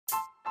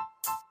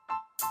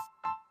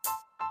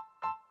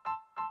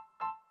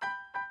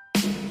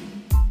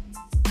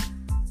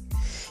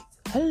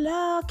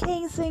Hello,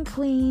 kings and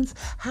queens.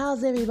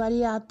 How's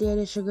everybody out there?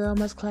 It's your girl,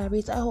 Miss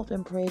Clarice. I hope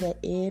and pray that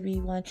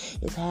everyone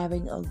is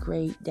having a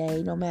great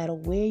day, no matter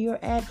where you're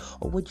at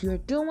or what you're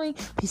doing.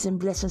 Peace and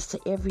blessings to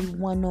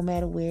everyone, no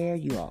matter where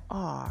you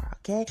are,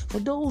 okay? For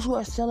those who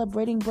are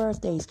celebrating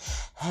birthdays,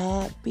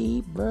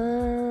 happy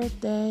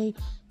birthday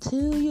to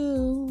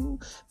you,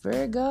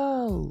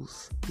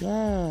 Virgos.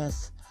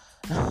 Yes.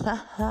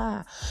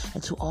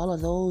 And to all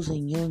of those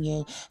in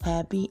union,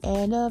 happy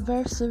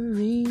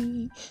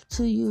anniversary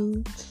to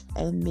you,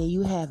 and may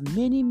you have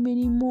many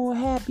more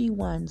happy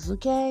ones.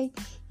 Okay,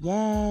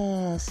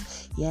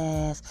 yes,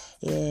 yeah,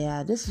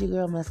 this is your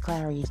girl Miss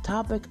Clarice.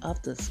 Topic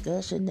of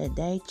discussion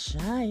today,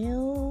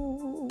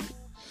 child.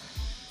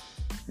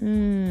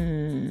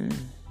 The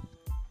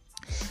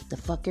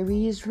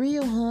fuckery is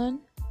real, hun.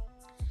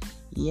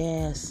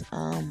 Yes,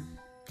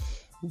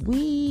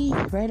 we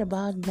right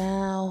about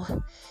now,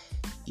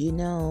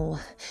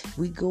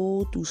 we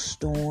go through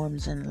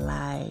storms in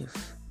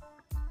life.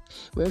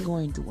 We're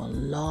going through a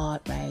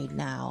lot right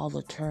now. All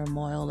the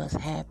turmoil that's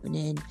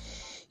happening,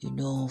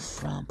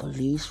 from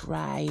police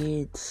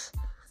riots,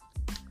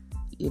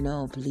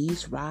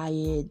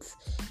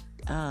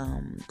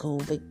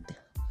 COVID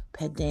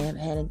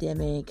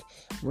pandemic,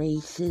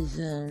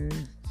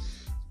 racism,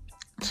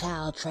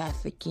 child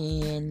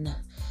trafficking,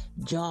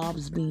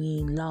 jobs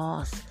being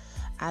lost.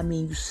 I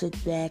mean, you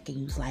sit back and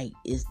you're like,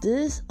 is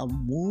this a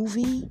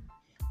movie?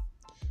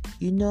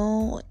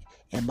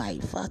 Am I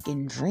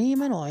fucking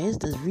dreaming, or is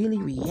this really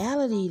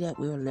reality that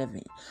we're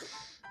living?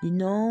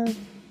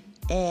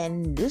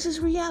 And this is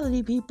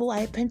reality, people.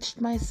 I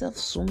pinched myself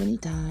so many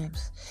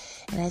times.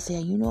 And I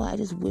said, I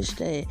just wish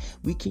that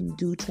we can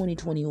do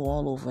 2020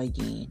 all over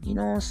again. You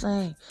know what I'm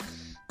saying?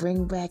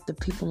 Bring back the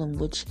people in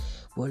which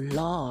were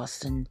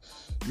lost and,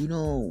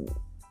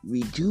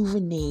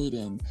 rejuvenate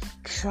and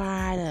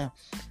try to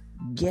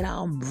get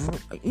our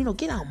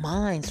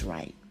minds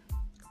right.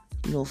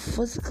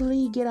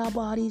 Physically get our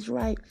bodies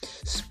right,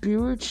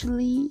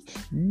 spiritually,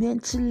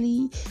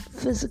 mentally,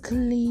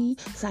 physically,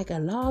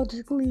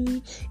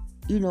 psychologically.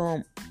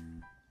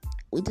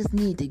 We just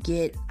need to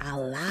get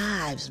our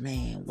lives,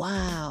 man.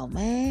 Wow,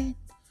 man.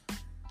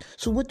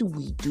 So what do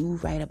we do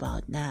right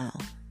about now?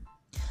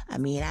 I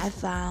mean, I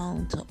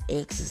found to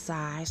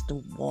exercise,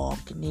 to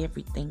walk and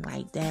everything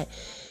like that.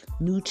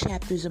 New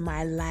chapters of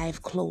my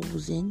life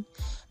closing,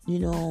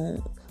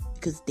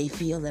 because they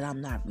feel that I'm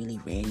not really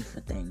ready for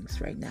things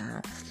right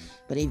now.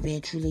 But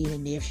eventually, in the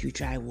near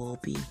future, I will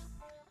be.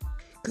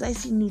 Because I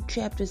see new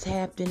chapters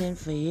happening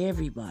for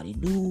everybody.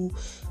 New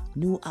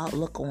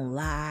outlook on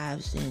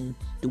lives and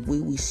the way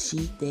we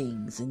see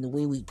things and the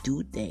way we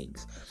do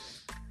things.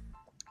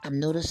 I'm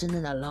noticing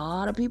that a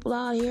lot of people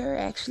out here are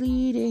actually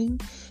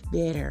eating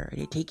better.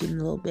 They're taking a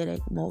little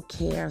bit more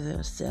care of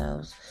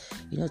themselves.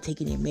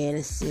 Taking their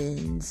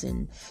medicines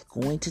and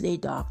going to their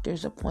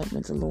doctor's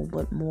appointments a little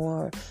bit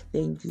more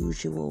than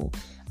usual.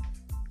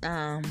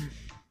 And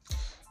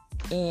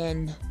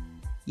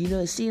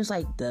it seems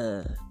like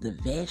the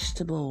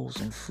vegetables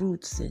and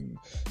fruits and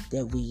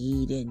that we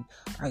eat and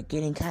are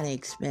getting kind of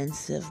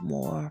expensive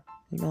more,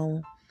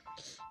 and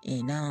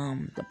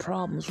the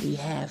problems we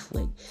have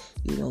with,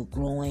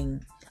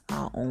 growing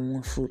our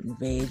own fruit and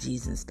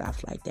veggies and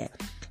stuff like that,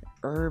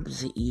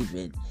 herbs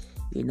even,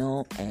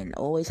 and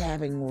always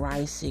having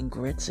rice and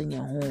grits in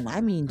your home. I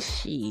mean,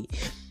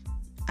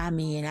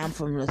 I'm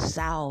from the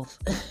South.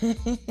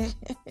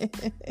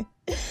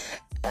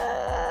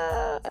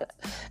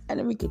 And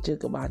let me get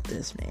joke about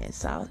this, man.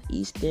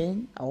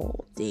 Southeastern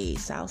all day.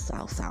 South.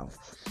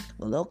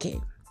 Well, okay.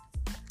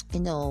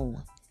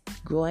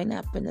 Growing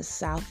up in the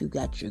South, you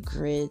got your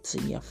grits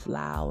and your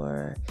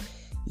flour.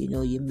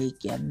 You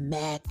make your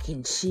mac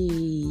and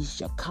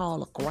cheese, your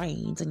collard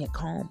greens, and your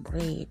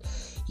cornbread.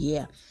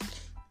 Yeah.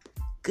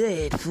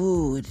 Good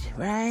food,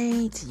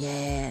 right?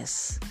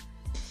 Yes.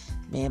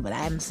 Man, but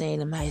I'm saying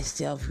to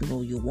myself,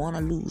 you want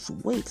to lose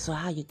weight, so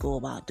how you go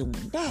about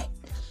doing that?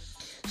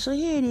 So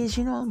here it is,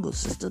 I'm good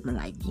sister,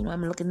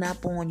 I'm looking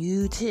up on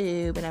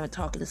YouTube, and I'm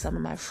talking to some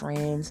of my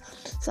friends,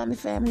 some of my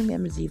family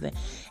members even,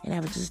 and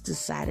I've just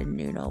decided, I'm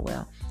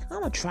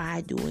gonna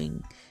try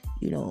doing,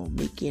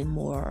 making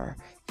more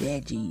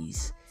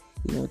veggies,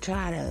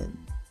 try to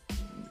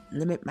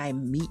limit my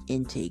meat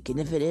intake, and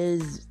if it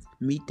is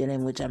meat that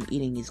in which I'm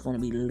eating is going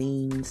to be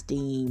lean,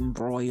 steamed,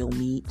 broiled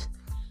meat,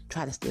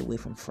 try to stay away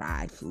from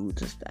fried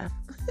foods and stuff,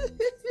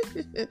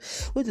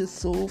 which is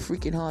so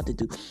freaking hard to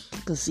do,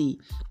 because see,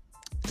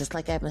 just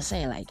like I've been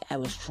saying, I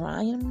was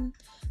trying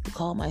to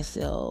call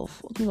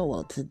myself,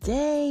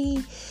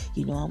 today,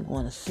 I'm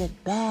going to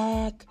sit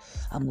back,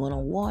 I'm going to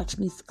watch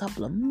me a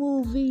couple of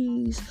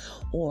movies,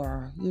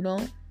 or,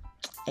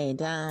 and,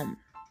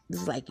 this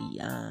is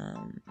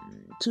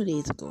 2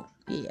 days ago,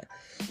 yeah,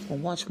 I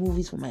watch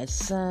movies with my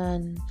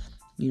son,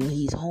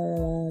 he's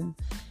home,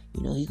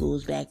 he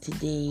goes back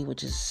today,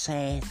 which is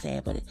sad,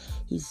 but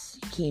he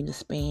came to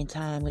spend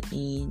time with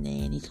me, and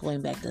then he's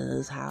going back to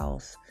his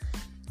house,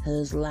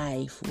 his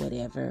life,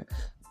 whatever.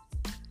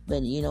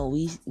 But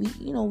we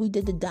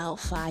did the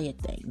Doubtfire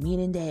thing,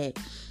 meaning that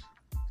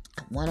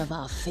One of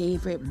our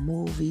favorite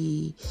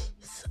movies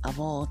of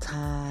all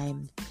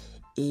time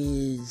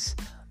is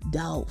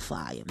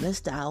Doubtfire,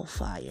 Mr.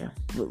 Doubtfire,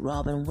 with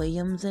Robin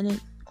Williams in it.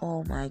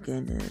 Oh my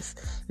goodness,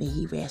 may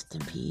he rest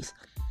in peace.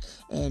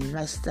 And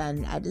my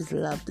son, I just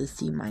love to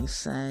see my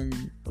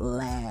son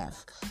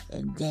laugh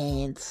and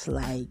dance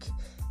like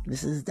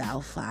Mrs.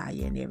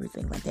 Doubtfire and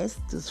everything. Like, that's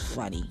just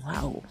funny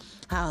how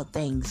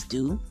things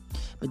do.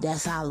 But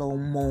that's our little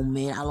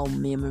moment, our little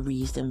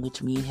memories in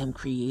which me and him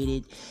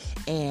created.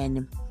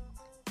 And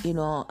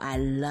I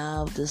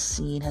love to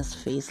seeing his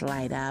face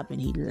light up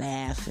and he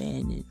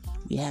laughing and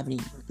we having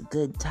a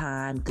good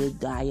time,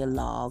 good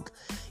dialogue.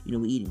 We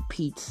eating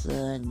pizza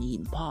and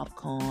eating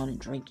popcorn and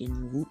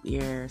drinking root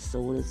beer,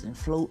 sodas and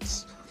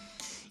floats.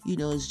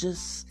 It's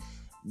just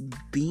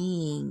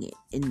being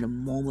in the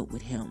moment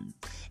with him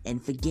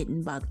and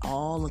forgetting about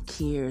all the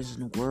cares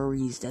and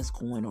worries that's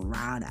going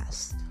around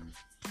us.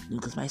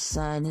 Because my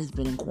son has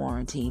been in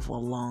quarantine for a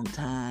long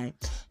time.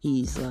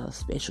 He's a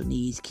special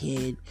needs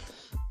kid.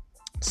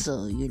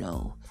 So, he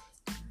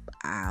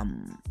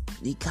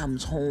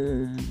comes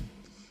home,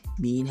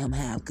 me and him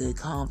have good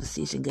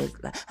conversation,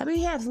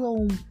 he has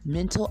little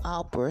mental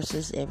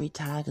outbursts every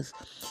time, because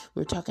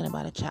we're talking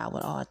about a child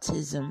with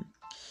autism,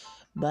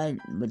 but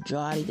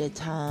majority of the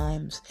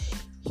times,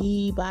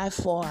 he by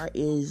far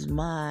is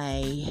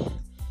my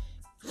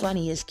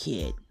funniest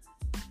kid.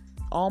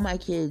 All my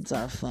kids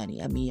are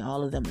funny.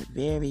 All of them are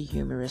very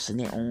humorous in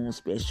their own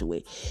special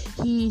way.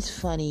 He's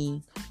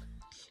funny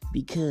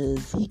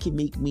because he can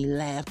make me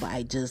laugh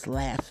by just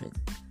laughing.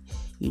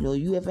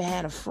 You ever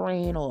had a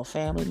friend or a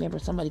family member,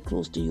 somebody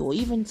close to you, or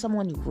even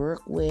someone you work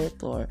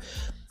with, or,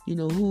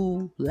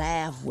 who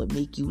would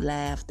make you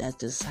laugh? That's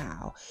just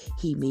how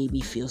he made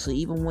me feel. So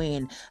even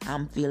when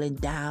I'm feeling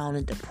down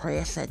and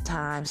depressed at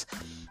times,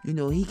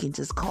 he can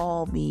just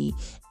call me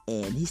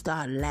and he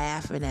started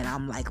laughing and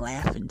I'm like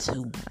laughing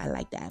too. I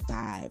like that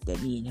vibe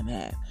that me and him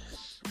have.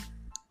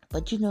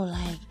 But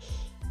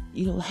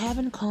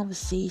having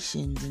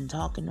conversations and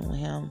talking to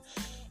him,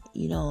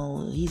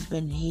 he's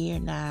been here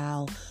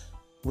now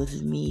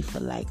with me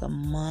for like a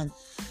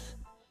month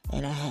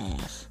and a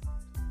half.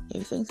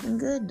 Everything's been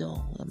good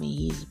though.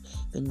 He's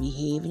been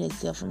behaving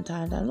himself from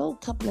time to time. A little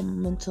couple of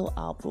mental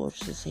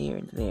outbursts here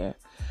and there.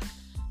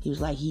 He was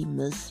like, he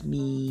missed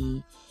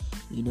me.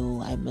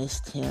 I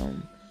missed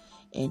him.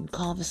 And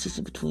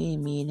conversation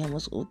between me and him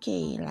was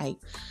okay. We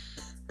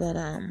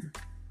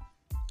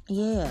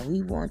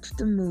watched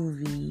the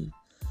movie.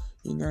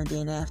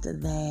 Then after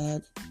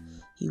that,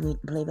 he went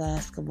to play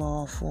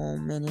basketball for a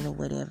minute or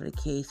whatever the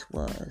case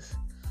was.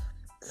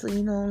 So,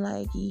 he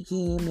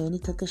came in, he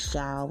took a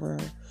shower,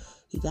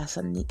 he got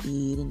something to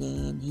eat, and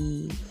then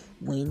he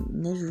went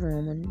in his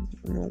room and,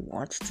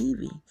 watched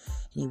TV. And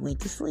he went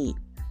to sleep.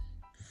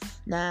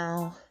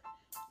 Now,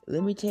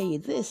 let me tell you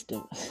this,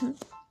 though.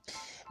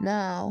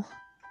 Now,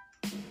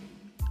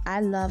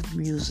 I love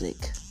music.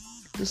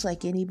 Just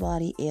like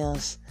anybody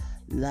else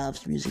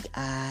loves music.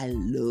 I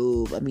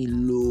love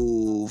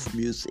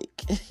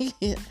music.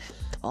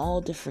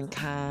 All different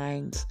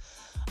kinds.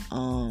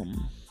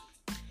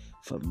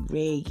 From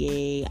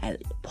reggae,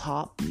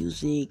 pop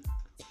music,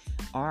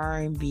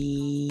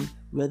 R&B,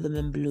 rhythm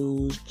and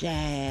blues,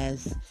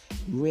 jazz,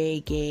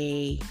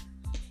 reggae,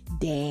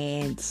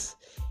 dance,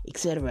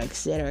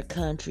 etc.,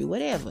 country,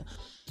 whatever.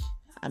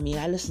 I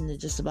listen to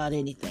just about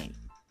anything.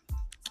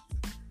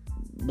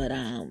 But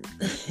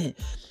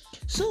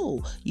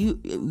so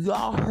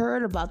y'all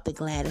heard about the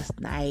Gladys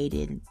Knight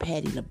and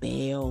Patti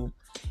LaBelle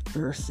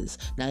versus.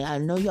 Now I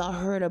know y'all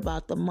heard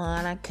about the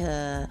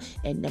Monica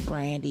and the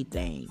Brandy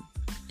thing,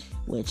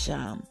 which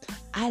I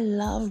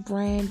love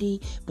Brandy,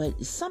 but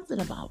it's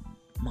something about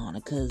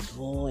Monica's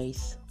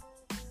voice,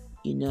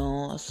 so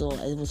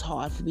it was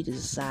hard for me to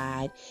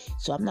decide.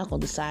 So I'm not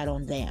gonna decide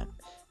on them.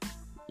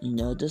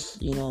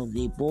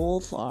 They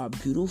both are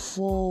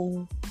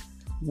beautiful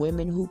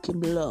women who can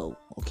blow.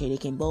 Okay, they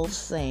can both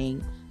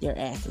sing their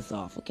asses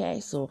off. Okay,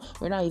 so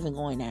we're not even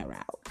going that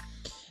route.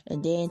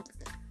 And then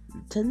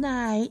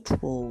tonight,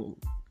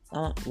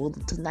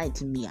 tonight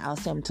to me, I'll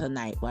say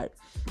tonight, but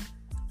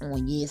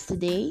on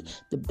yesterday,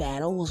 the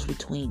battle was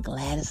between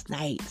Gladys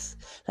Knights,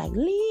 like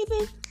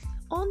leaving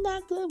on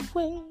that good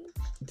way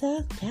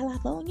to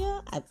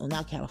California.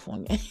 Not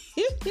California.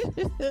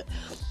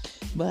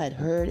 But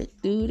heard it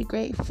through the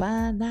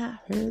grapevine. I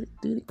heard it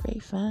through the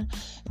grapevine.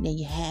 And then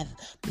you have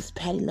Miss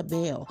Patti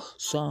LaBelle,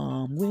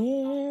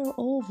 somewhere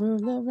over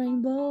the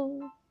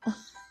rainbow.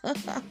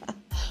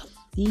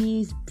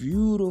 These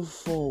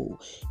beautiful,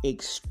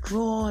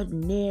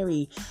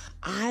 extraordinary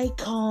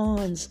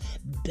icons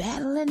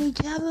battling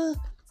each other.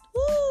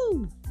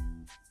 Woo!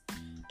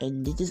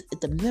 And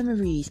the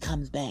memories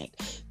comes back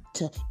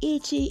to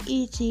itchy,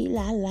 itchy,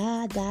 la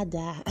la da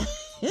da.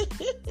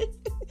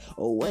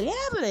 Or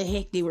whatever the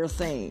heck they were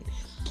saying.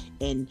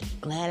 And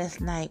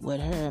Gladys Knight with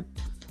her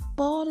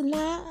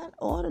borderline.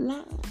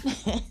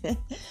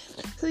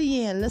 So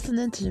yeah,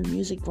 listening to the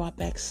music brought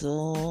back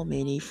so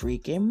many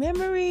freaking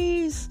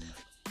memories.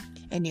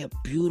 And they're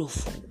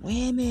beautiful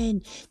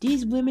women.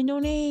 These women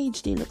don't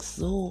age. They look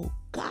so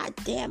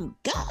goddamn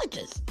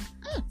gorgeous.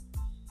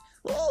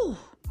 Ooh,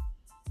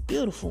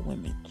 beautiful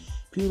women,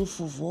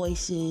 beautiful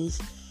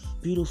voices,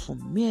 beautiful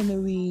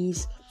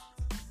memories.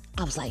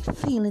 I was like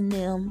feeling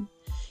them,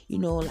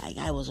 like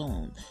I was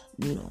on,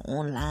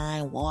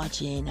 online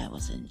watching. I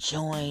was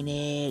enjoying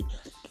it,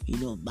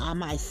 by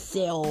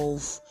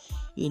myself.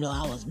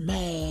 I was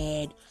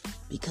mad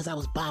because I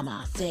was by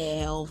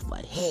myself,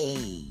 but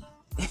hey,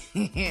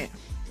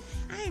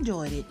 I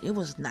enjoyed it. It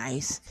was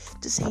nice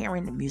just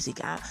hearing the music.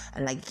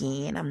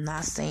 Again, I'm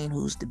not saying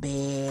who's the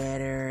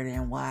better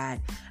than what.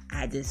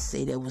 I just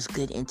say there was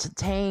good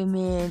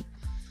entertainment.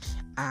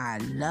 I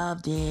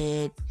loved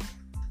it,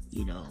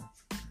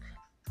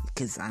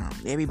 because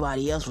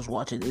everybody else was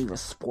watching either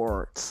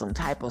sports, some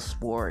type of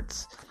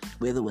sports,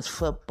 whether it was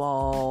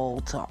football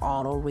to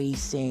auto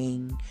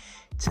racing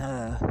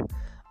to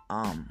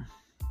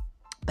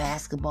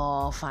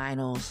basketball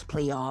finals,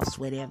 playoffs,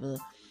 whatever.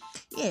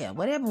 Yeah,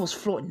 whatever was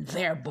floating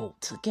their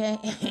boat, okay?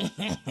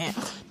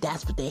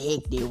 That's what the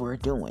heck they were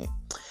doing.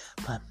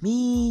 But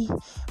me,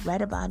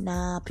 right about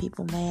now,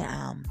 people,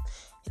 man,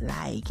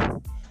 like,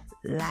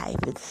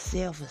 life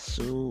itself is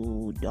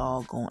so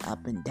doggone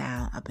up and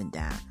down.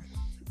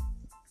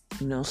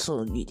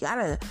 So you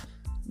gotta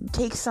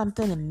take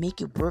something and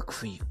make it work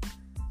for you.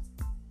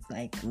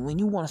 Like, when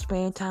you want to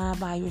spend time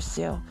by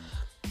yourself,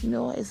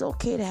 it's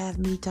okay to have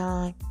me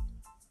time.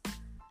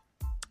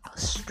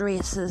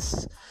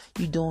 Stresses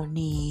you don't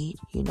need,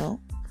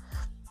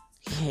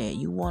 Yeah,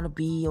 you want to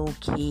be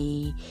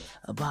okay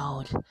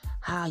about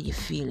how you're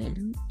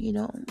feeling, You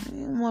don't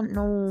want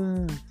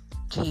no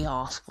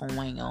chaos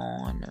going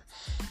on,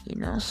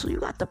 So you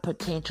got the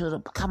potential to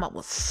come up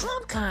with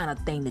some kind of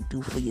thing to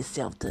do for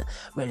yourself to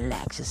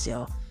relax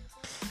yourself.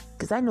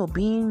 Because I know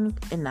being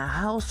in the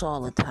house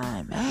all the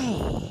time,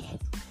 man,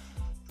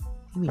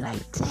 you be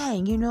like,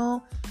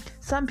 dang,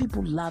 some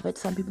people love it.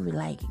 Some people be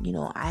like,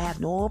 I have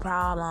no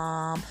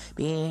problem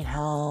being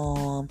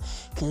home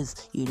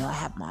because, I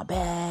have my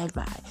bed,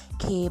 my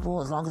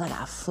cable, as long as I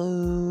got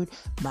food,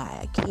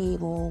 my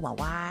cable, my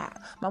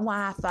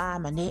Wi-Fi,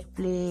 my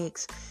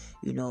Netflix,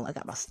 I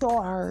got my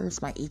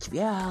stars, my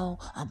HBO.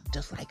 I'm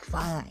just like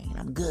fine.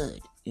 I'm good,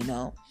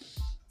 And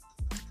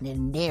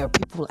then there are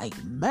people like,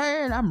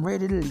 man, I'm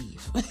ready to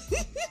leave.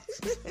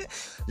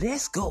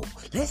 Let's go.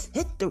 Let's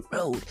hit the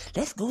road.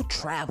 Let's go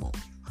travel.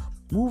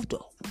 Move to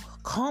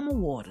calmer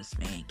waters,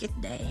 man. Get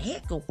the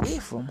heck away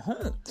from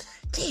home.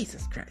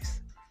 Jesus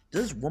Christ.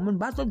 This woman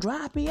about to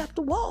drive me up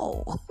the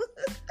wall.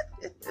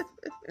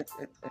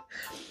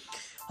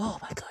 Oh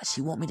my God,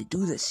 she want me to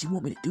do this. She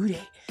want me to do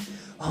that.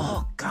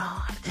 Oh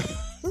God.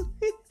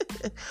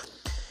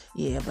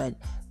 Yeah, but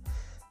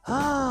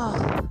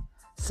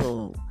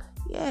so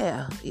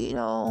yeah,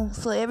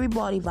 so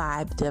everybody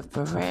vibe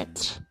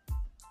different.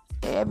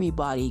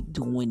 Everybody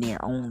doing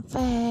their own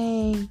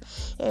thing.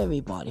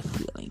 Everybody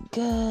feeling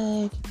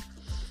good.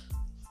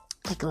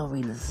 Like a little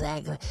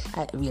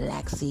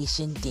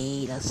relaxation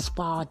day, a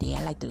spa day.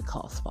 I like to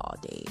call spa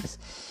days.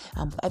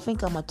 I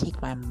think I'm gonna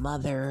take my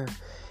mother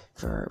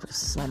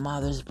since my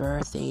mother's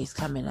birthday is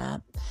coming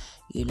up.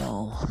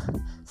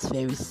 It's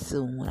very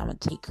soon. I'm gonna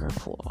take her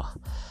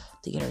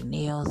to get her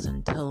nails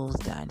and toes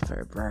done for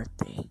her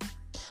birthday.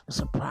 I'll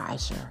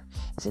surprise her.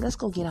 I said, let's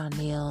go get our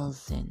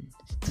nails and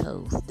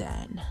toes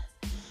done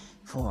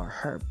for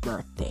her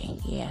birthday.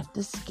 Yeah,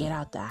 just get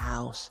out the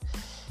house,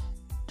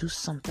 do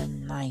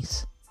something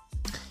nice.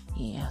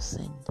 Yes,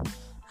 and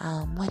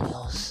what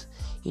else?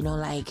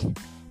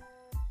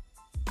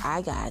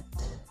 I got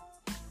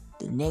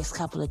the next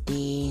couple of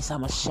days.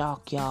 I'ma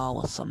shock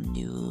y'all with some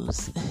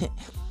news.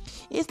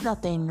 It's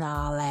nothing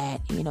all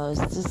that,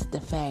 it's just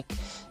the fact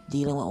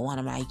dealing with one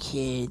of my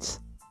kids.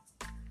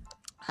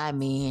 I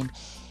mean,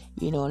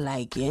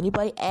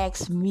 anybody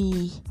asks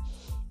me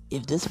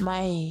if that's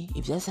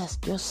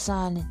your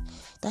son,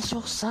 that's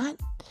your son?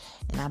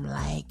 And I'm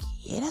like,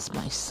 yeah, that's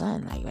my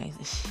son. Like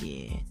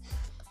shit.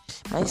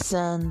 My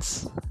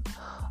sons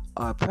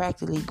are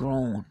practically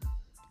grown,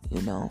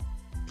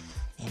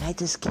 and I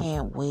just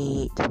can't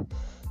wait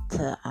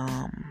to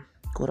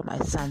go to my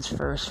son's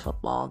first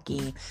football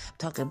game. I'm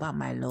talking about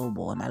my little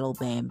boy, my little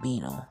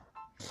bambino.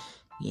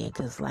 Yeah,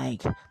 because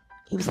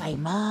he was like,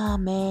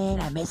 Mom, man,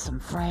 I met some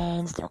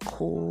friends. They're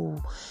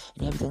cool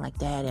and everything like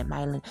that. And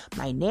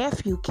my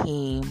nephew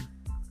came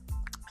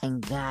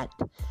and got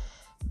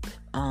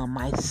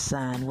my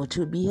son, which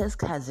would be his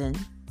cousin,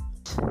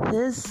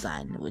 his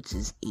son, which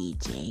is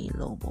EJ,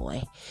 little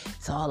boy.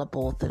 So all of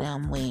both of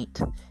them went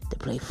to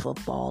play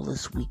football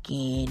this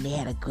weekend. They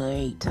had a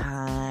great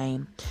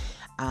time.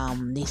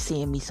 They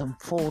sent me some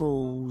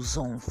photos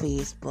on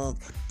Facebook,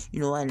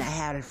 and I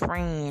had a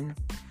friend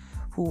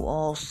who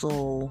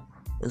also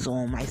is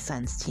on my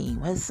son's team.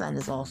 His son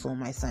is also on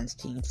my son's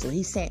team. So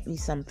he sent me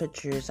some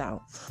pictures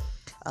out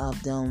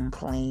of them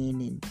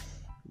playing and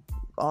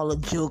all the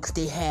jokes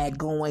they had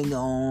going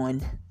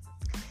on.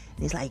 And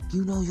he's like,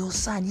 your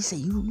son. He said,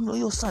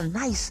 your son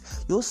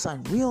nice. Your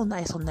son real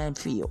nice on that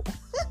field.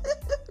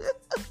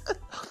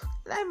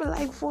 And I'm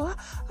like,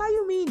 how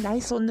you mean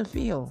nice on the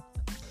field?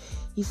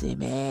 He said,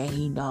 man,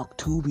 he knocked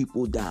 2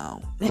 people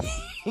down.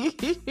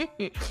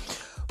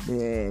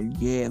 Man,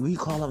 yeah, we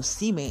call him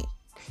Cement.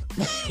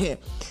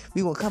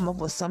 We gonna come up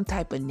with some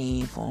type of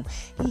name for him.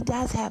 He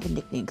does have a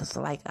nickname, cause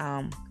like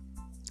I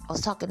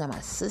was talking to my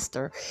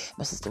sister.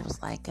 My sister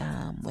was like,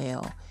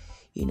 well,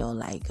 you know,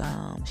 like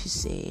she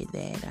said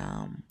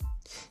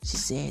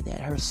that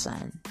her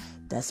son,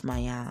 that's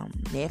my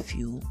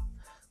nephew,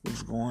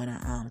 was going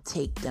to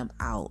take them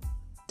out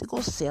to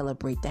go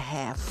celebrate, to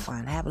have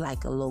fun, have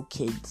like a little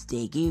kids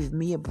day, give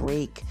me a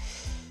break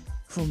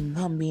from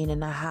him being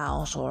in the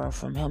house or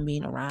from him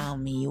being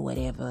around me or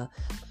whatever.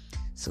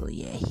 So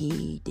yeah,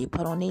 they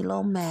put on their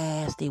little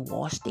mask, they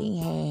washed their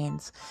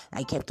hands.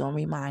 I kept on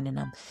reminding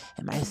them.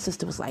 And my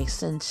sister was like,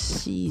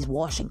 since she's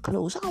washing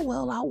clothes, oh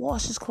well, I'll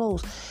wash his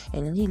clothes.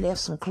 And then he left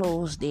some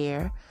clothes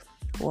there,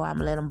 or I'm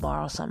gonna let him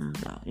borrow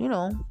something, you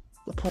know,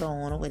 to put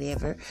on or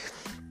whatever.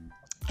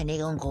 And they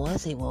gonna go and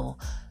say, well,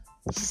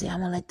 she said, I'm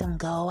gonna let them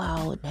go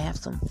out and have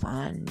some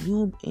fun.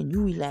 You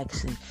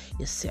relaxing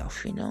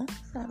yourself, you know?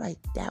 So I'm like,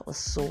 that was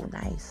so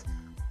nice.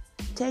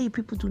 Tell you,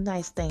 people do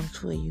nice things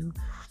for you,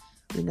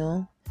 you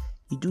know?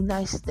 You do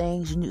nice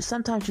things.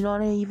 Sometimes you're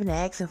not even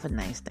asking for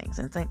nice things.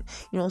 And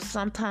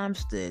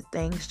sometimes the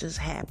things just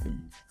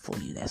happen for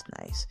you. That's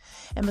nice.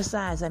 And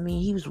besides, I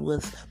mean, he was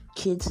with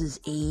kids his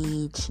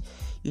age,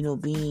 you know,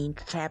 being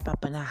trapped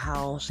up in the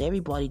house.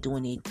 Everybody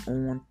doing their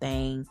own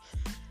thing.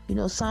 You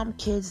know, some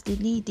kids, they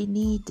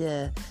need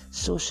to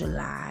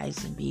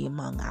socialize and be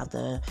among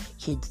other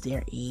kids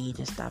their age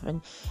and stuff.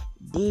 And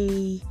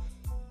they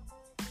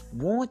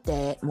want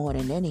that more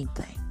than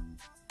anything.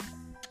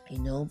 You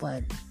know,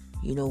 but,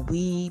 you know,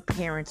 we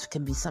parents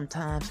can be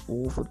sometimes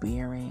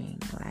overbearing.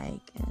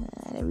 Like,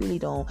 they really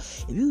don't.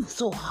 If you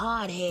so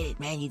hard-headed,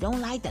 man, you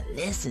don't like to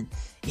listen.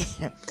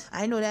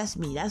 I know that's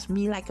me. That's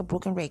me like a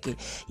broken record.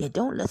 You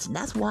don't listen.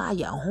 That's why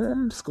you're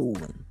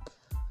homeschooling.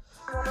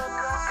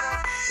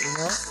 You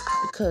know,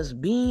 because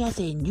I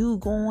said, you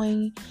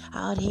going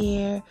out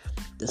here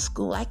to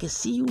school, I can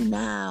see you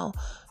now.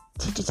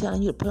 Teacher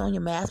telling you to put on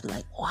your mask, be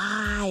like,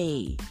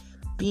 why?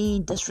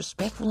 Being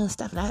disrespectful and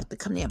stuff, and I have to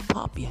come there and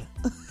pop you.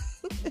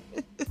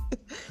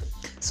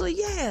 So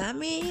yeah, I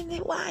mean,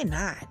 why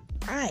not?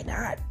 Why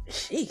not?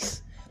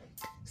 Jeez.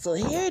 So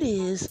here it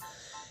is.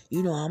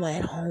 You know, I'm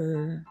at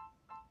home,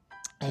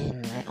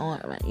 and my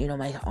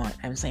aunt,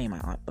 I'm saying my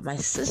aunt, but my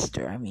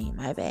sister,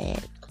 my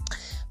bad.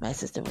 My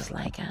sister was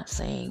like, I'm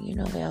saying, you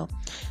know, well,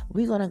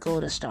 we're going to go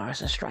to Stars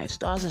and Stripes.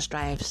 Stars and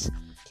Stripes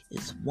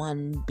is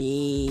one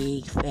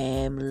big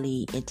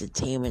family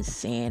entertainment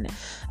center.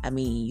 I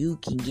mean, you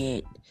can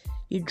get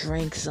your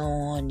drinks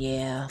on,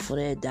 yeah, for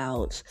the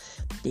adults.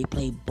 They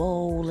play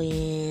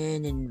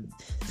bowling and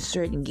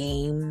certain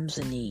games,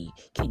 and they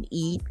can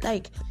eat.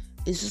 Like,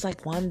 it's just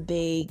like one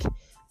big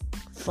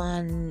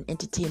fun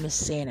entertainment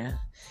center,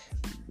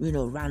 you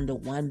know, around the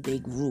one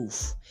big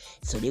roof.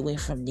 So they went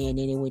from there, and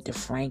then they went to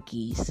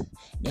Frankie's.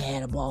 They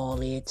had a ball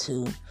there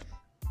too.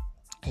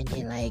 And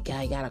then, like,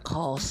 I got a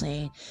call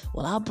saying,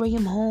 well, I'll bring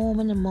him home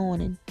in the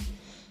morning.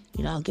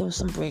 You know, I'll give him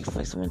some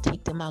breakfast. I'm going to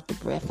take them out to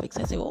breakfast.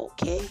 I said,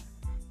 okay,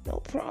 no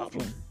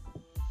problem.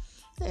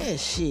 Yeah,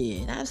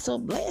 shit, I'm so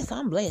blessed.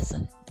 I'm blessed.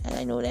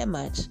 I know that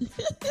much.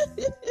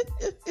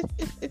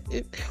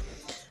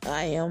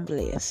 I am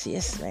blessed.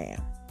 Yes,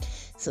 ma'am.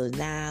 So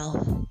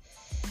now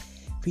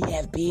we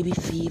have baby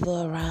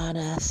fever around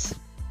us.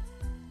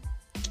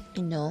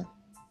 You know,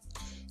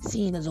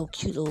 seeing the little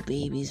cute little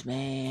babies,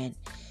 man.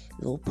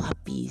 Little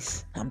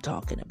puppies, I'm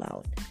talking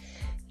about.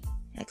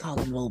 I call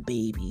them little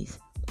babies.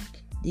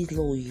 These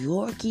little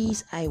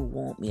Yorkies, I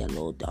want me a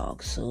little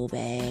dog so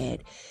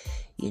bad.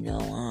 You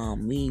know,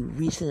 we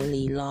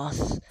recently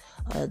lost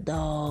a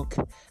dog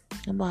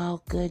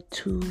about good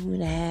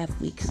 2.5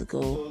 weeks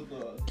ago.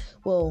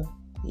 Well,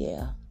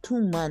 yeah,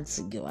 2 months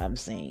ago,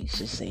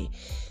 should say.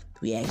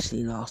 We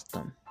actually lost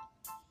them.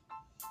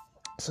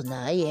 So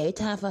now, yeah, it's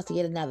time for us to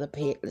get another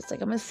pet. It's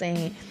like I'm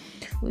saying,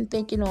 we're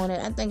thinking on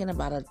it. I'm thinking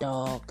about a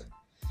dog.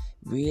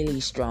 Really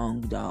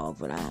strong dog.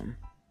 But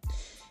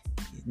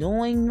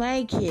knowing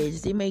my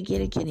kids, they may get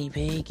a guinea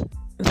pig.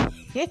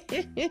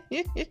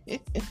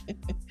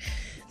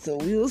 So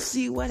we'll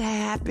see what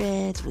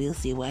happens.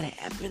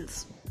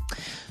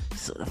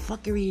 So the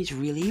fuckery is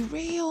really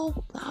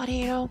real out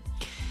here.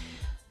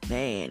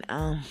 Man,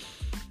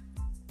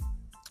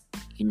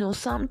 you know,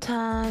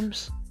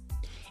 sometimes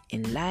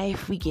in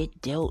life, we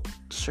get dealt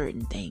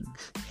certain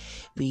things.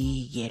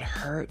 We get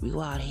hurt. We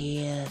go out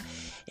here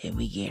and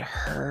we get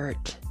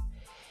hurt,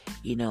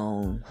 you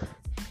know,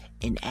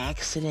 in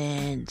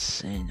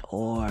accidents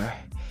or,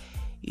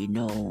 you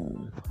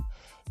know,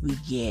 we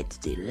get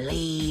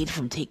delayed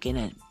from taking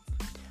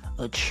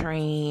a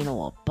train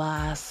or a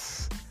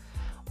bus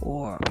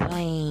or a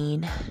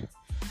plane.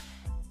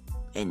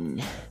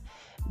 And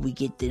we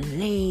get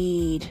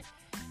delayed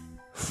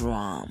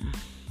from,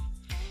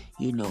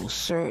 you know,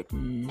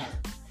 certain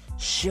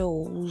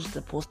shows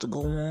supposed to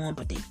go on,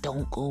 but they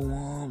don't go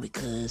on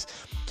because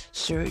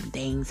certain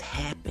things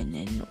happen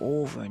and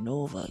over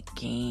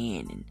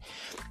again. And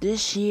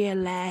this year,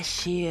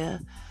 last year,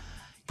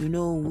 you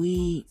know,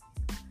 we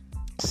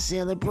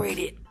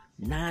celebrated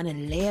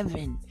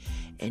 9/11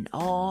 and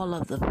all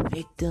of the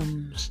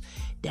victims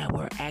that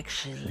were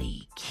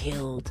actually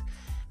killed,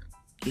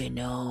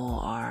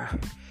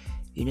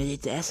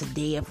 that's a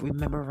day of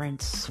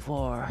remembrance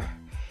for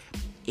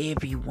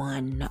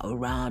everyone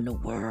around the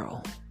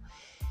world.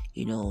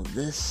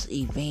 This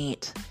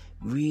event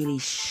really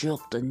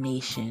shook the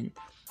nation.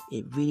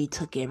 It really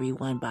took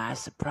everyone by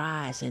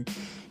surprise, and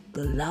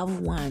the loved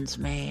ones,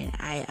 man.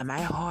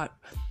 My heart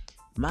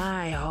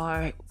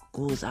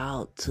goes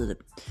out to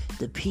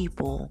the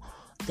people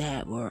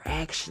that were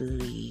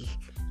actually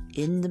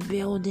in the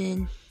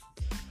building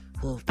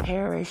who have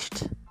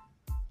perished,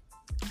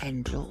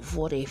 and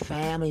for their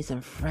families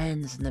and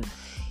friends, and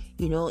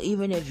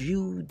even if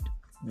you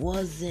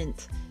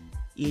wasn't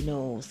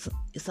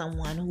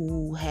someone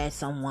who had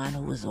someone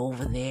who was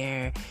over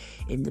there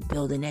in the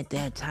building at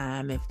that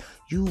time, if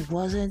you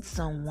wasn't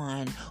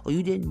someone or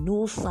you didn't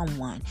know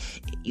someone,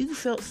 you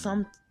felt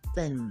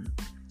something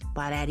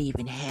by that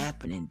even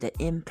happening. The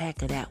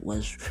impact of that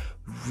was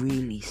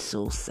really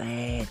so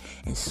sad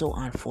and so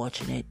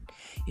unfortunate.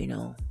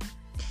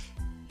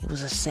 It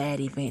was a sad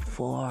event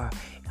for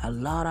a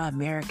lot of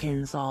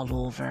Americans all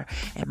over,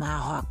 and my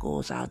heart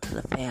goes out to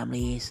the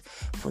families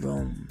for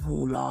them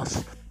who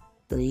lost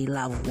their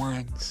loved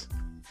ones.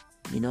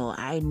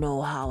 I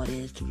know how it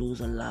is to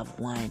lose a loved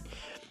one.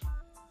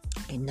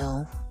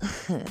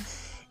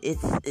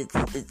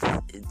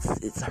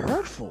 It's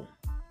hurtful,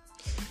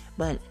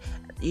 but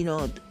in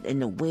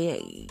the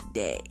way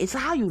that it's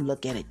how you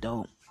look at it,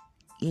 though.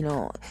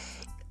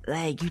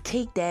 Like, you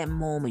take that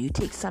moment, you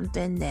take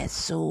something that's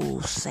so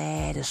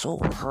sad and so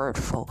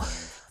hurtful,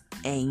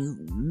 and you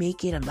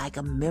make it like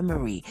a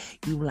memory.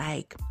 You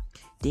like,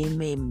 they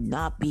may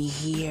not be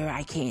here,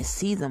 I can't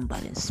see them,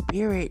 but in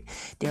spirit,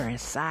 they're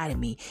inside of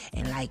me.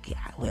 And like,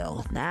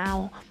 well,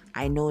 now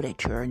I know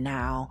that you're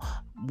now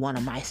one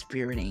of my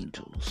spirit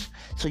angels.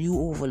 So you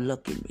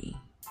overlooking me.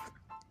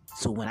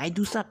 So when I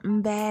do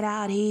something bad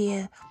out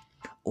here,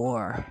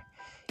 or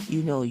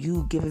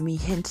you giving me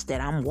hints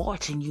that I'm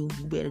watching you,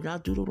 you better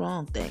not do the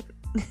wrong thing.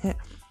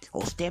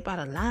 Or step out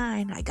of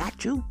line, I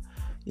got you.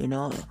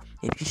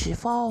 If you should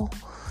fall.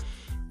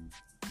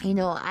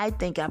 I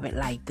think of it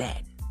like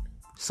that.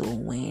 So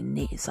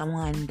when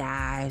someone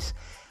dies,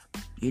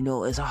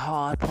 it's a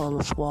hard pill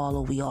to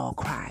swallow. We all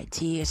cry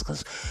tears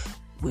because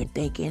we're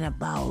thinking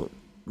about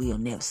we'll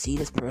never see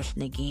this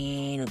person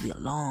again, or be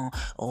alone,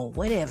 or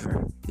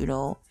whatever,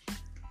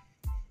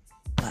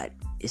 But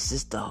it's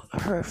just a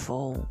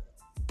hurtful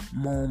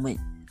moment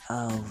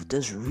of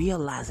just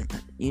realizing,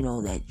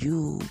 that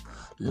you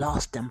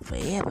lost them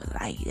forever.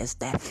 Like, that's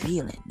that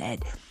feeling,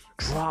 that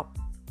drop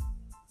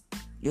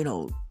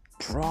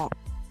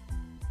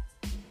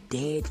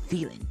dead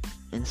feeling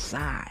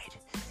inside,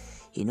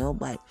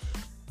 but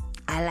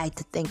I like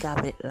to think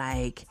of it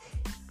like,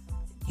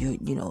 they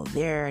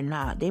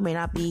may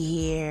not be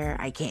here,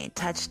 I can't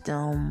touch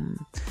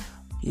them,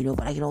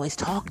 but I can always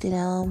talk to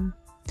them.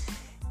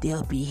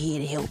 They'll be here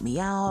to help me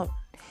out.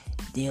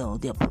 They'll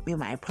put me in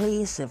my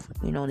place. If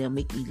they'll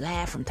make me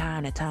laugh from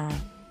time to time.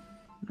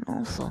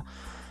 So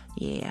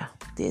yeah,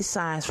 there's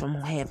signs from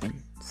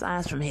heaven.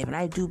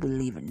 I do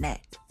believe in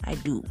that. I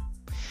do.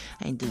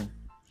 And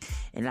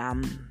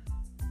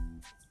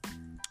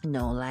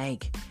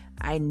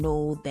I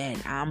know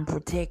that I'm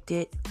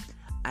protected.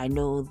 I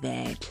know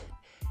that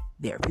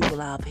there are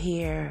people out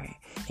here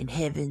in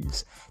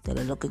heavens that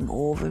are looking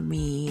over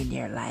me, and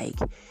they're like,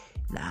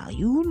 now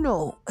dang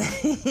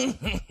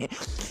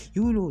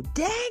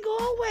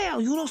oh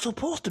well, you're not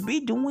supposed to be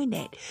doing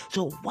that.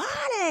 So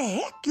why the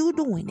heck you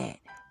doing that?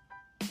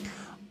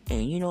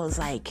 And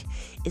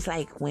it's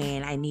like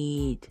when I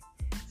need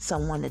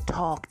someone to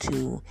talk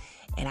to,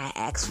 and I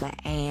ask for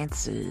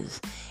answers,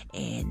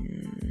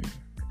 and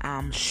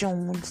I'm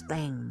shown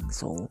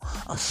things, or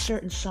a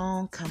certain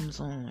song comes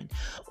on,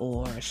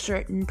 or a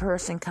certain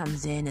person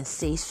comes in and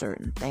says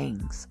certain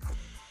things,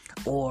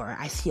 or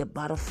I see a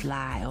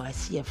butterfly, or I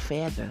see a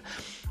feather.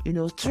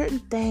 Certain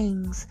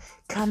things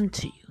come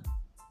to you.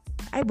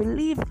 I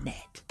believe in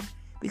that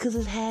because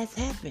it has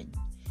happened.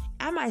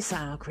 I might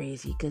sound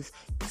crazy because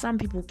some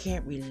people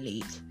can't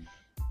relate,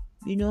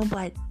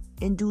 but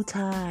in due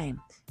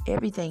time,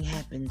 everything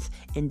happens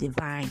in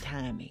divine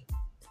timing.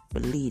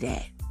 Believe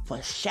that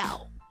for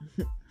sure.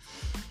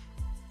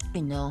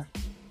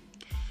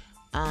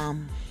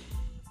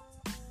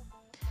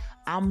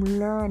 I'm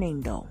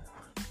learning though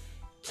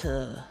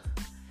to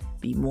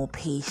be more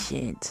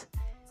patient.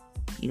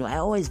 I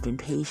always been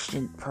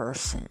patient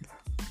person.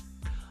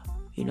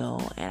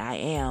 And I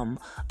am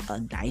a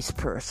nice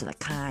person, a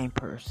kind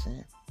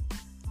person.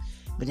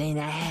 But then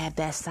I have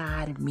that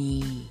side of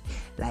me,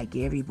 like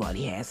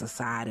everybody has a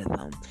side of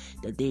them,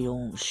 that they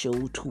don't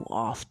show too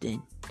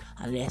often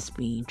unless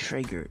being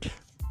triggered.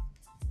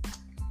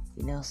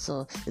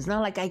 So it's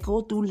not like I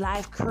go through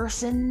life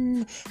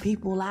cursing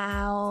people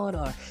out,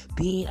 or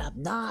being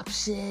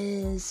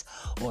obnoxious,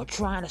 or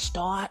trying to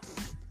start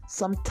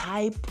some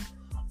type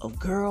of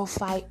girl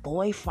fight,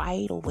 boy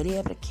fight, or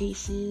whatever the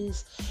case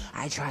is.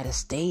 I try to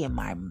stay in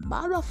my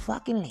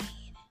motherfucking lane.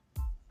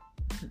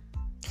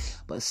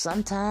 But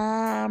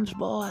sometimes,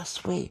 boy, I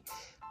swear,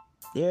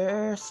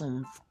 there are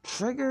some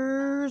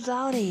triggers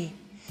out there.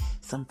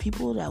 Some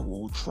people that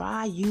will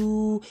try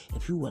you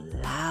if you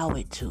allow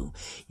it to.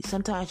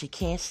 Sometimes you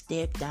can't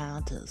step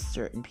down to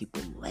certain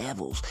people's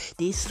levels.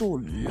 They're so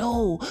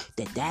low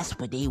that that's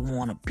where they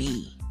want to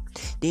be.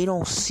 They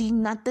don't see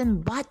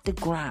nothing but the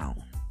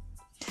ground.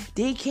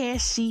 They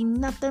can't see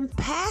nothing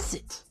past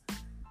it.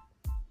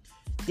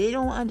 They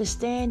don't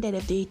understand that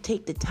if they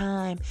take the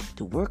time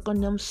to work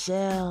on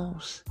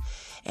themselves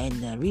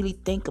and really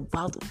think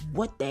about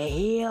what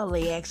the hell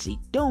they actually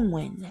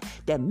doing,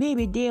 that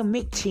maybe they'll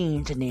make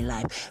change in their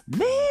life.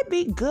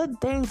 Maybe good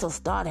things will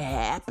start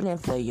happening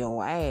for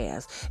your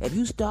ass if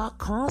you start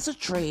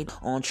concentrating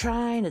on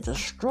trying to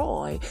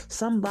destroy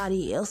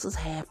somebody else's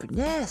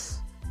happiness.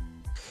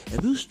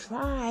 If you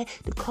try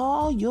to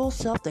call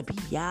yourself to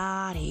be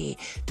out here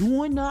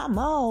doing the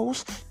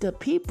most to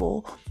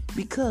people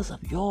because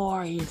of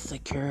your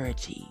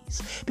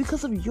insecurities,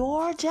 because of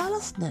your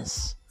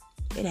jealousness,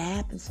 it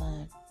happens,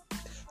 son.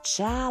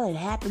 Child, it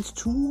happens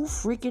too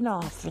freaking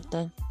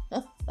often.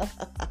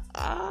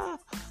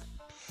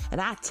 And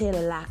I tell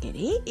it like it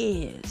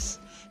is,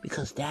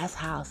 because that's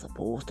how it's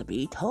supposed to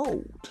be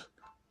told.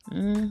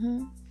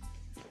 And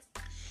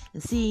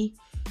see,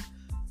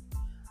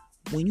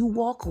 when you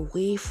walk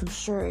away from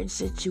certain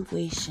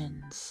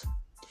situations,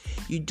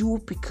 you do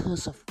it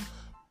because of,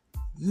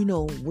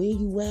 where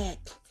you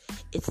at.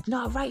 It's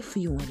not right for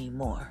you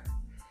anymore.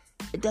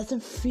 It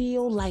doesn't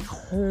feel like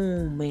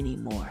home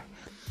anymore.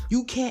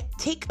 You can't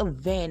take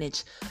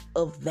advantage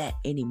of that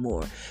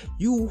anymore.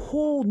 You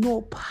hold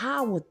no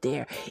power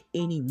there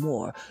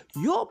anymore.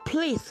 Your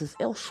place is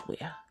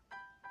elsewhere.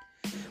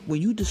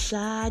 When you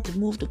decide to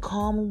move to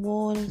calmer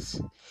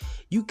waters,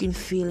 you can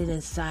feel it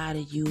inside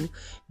of you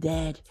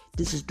that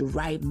this is the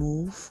right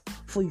move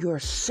for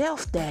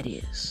yourself, that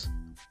is.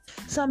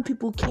 Some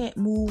people can't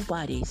move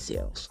by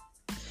themselves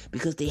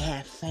because they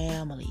have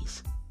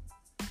families.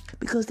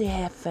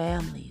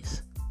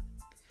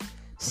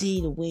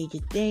 See, the way you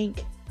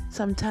think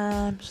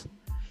sometimes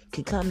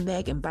can come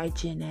back and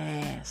bite you in the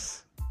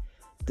ass.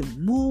 The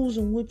moves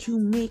in which you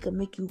make will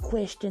make you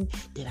question,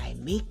 did I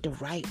make the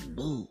right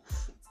move?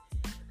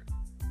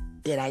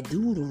 Did I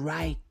do the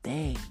right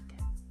thing?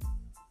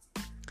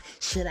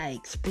 Should I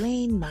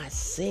explain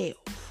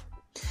myself?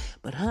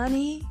 But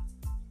honey,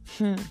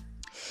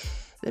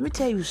 let me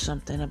tell you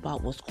something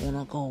about what's going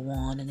to go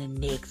on in the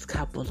next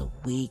couple of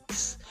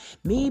weeks.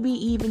 Maybe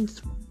even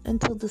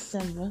until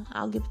December.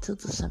 I'll give it till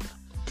December.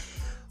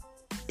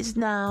 It's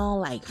now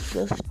like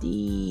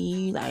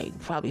probably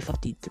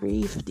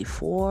 53,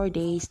 54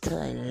 days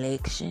to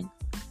election.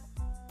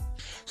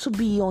 So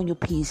be on your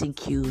P's and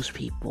Q's,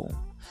 people.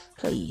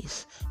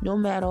 Please, no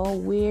matter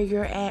where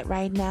you're at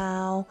right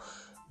now,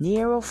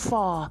 near or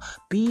far,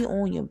 be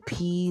on your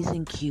P's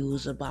and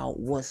Q's about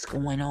what's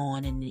going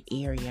on in the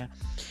area.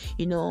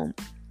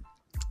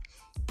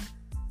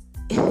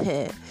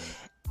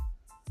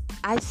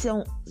 I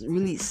don't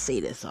really say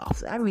this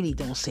often. I really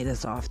don't say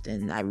this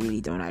often. I really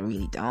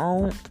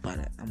don't. But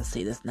I'm going to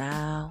say this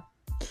now.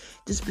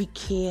 Just be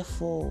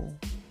careful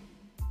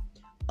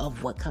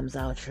of what comes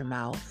out your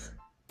mouth.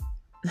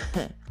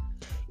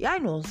 Yeah, I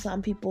know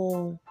some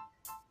people,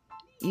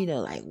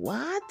 like,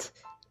 what?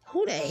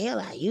 Who the hell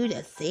are you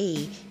to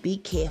say be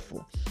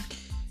careful?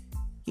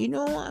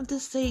 I'm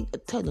just saying,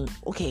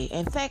 okay,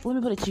 in fact, let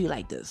me put it to you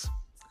like this.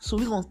 So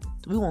we're gonna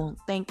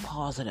think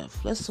positive.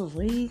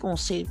 We're gonna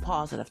say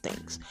positive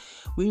things.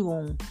 We're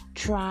gonna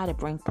try to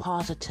bring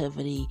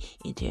positivity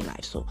into your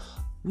life. So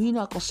we're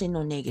not gonna say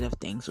no negative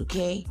things,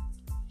 okay?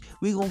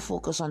 We're gonna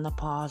focus on the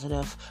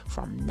positive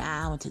from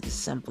now until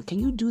December. Can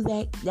you do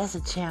that? That's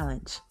a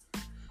challenge.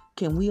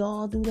 Can we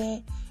all do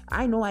that?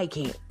 I know I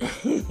can't.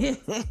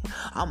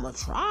 I'm gonna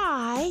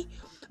try,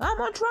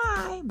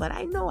 but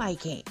I know I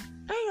can't.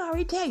 I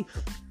already tell you.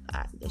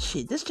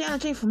 This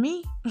challenge ain't for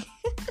me.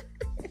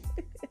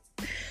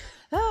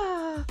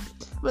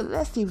 But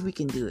let's see if we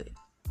can do it.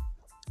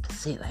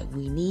 Say like,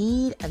 we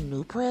need a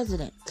new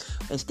president.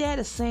 Instead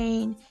of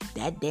saying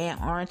that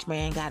damn orange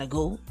man gotta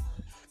go,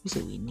 we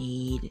say we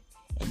need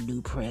a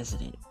new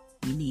president.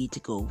 We need to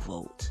go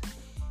vote.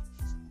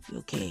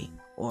 Okay?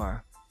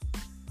 Or,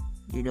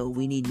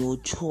 we need more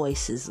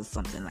choices or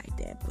something like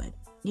that. But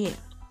yeah.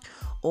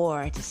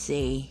 Or to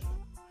say,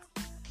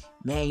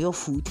 man, your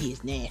food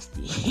tastes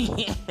nasty.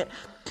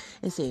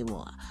 And say,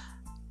 well,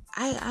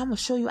 I'm going to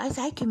show you.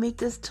 I can make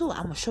this too.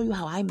 I'm going to show you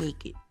how I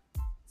make it.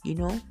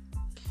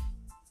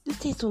 This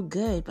tastes so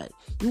good, but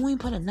you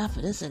ain't put enough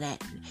of this or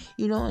that.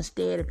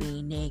 Instead of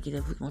being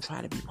negative, we're going to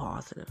try to be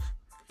positive.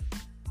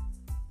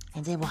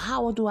 And then, well,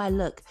 how do I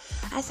look?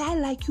 I say, I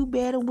like you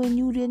better when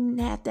you didn't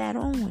have that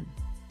on.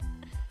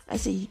 I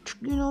say,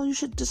 you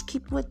should just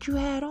keep what you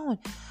had on.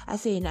 I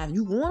say, now, if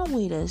you want to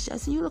wear this, I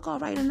say, you look all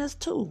right in this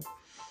too.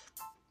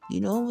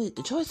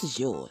 The choice is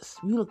yours.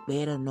 You look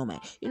better no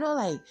matter.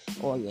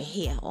 Or your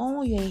hair.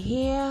 Oh, your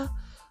hair.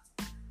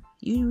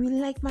 You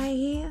really like my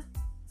hair?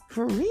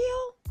 For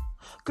real?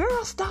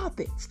 Girl, stop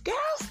it.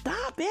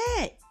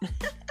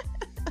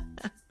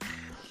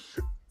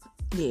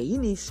 Yeah, you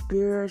need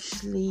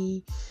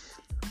spiritually,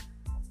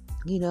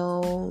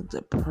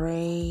 the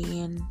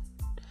praying,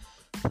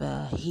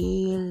 the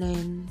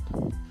healing,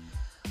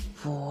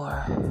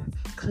 for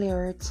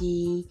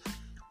clarity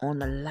on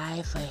the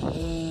life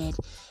ahead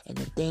and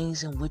the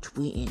things in which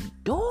we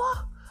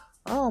endure.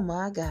 Oh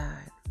my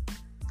God.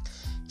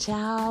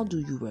 Child, do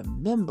you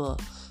remember?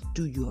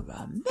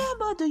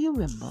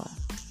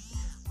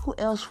 Who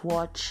else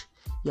watched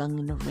Young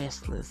and the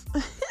Restless?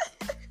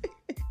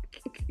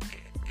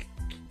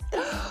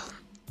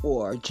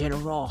 Or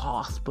General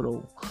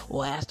Hospital,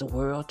 or As the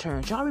World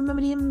Turns. Y'all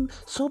remember them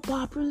soap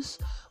operas?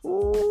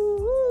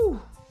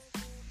 Ooh,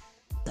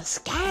 the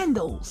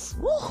scandals.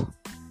 Woo,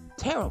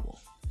 terrible.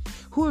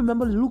 Who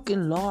remember Luke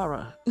and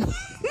Laura?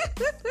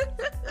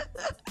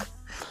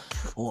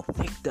 Or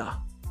Victor.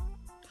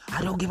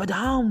 I don't give a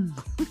damn.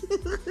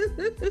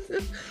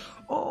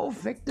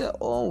 Victor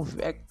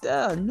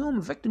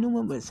Newman. Victor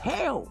Newman was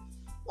hell.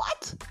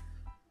 What?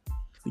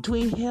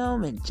 Between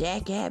him and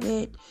Jack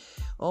Abbott,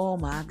 oh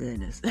my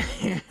goodness.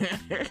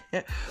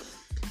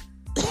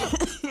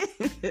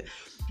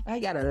 I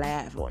gotta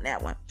laugh on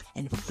that one.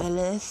 And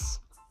Phyllis.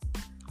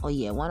 Oh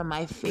yeah, one of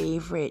my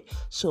favorite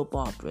soap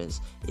operas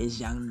is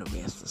Young and the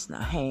Restless. Now,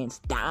 hands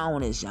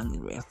down is Young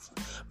and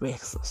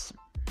Restless.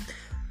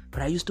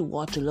 But I used to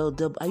watch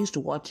I used to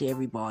watch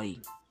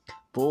everybody.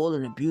 Bold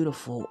and the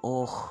Beautiful.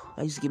 Oh,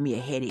 that used to give me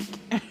a headache.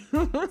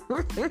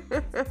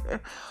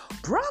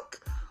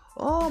 Brooke.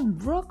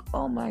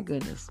 Oh my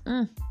goodness.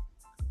 And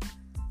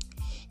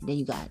then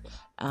you got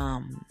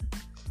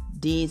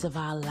Days of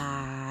Our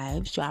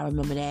Lives. Y'all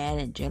remember that?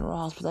 And General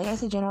Hospital. Like I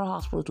said, General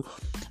Hospital too.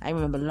 I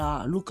remember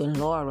Luke and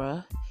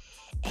Laura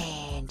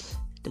and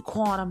the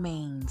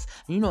Quartermains.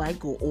 I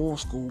go old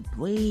school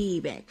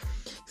way back.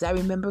 Because I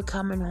remember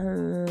coming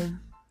home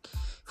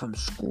from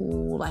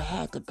school. I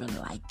had to be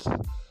like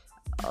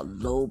a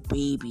little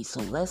baby.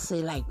 So let's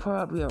say like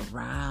probably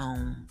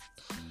around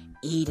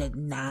 8 or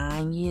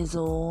 9 years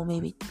old,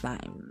 maybe, like,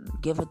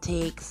 give or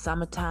take,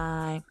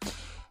 summertime.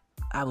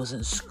 I was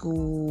in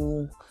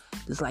school.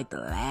 This like the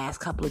last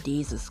couple of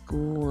days of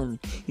school, and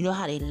you know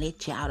how they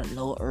let you out a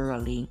little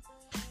early.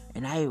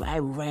 And I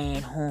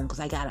ran home because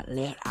I got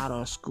let out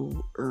of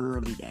school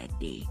early that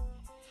day.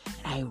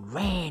 And I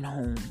ran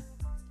home.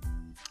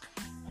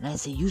 And I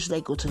said, usually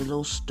I go to a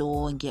little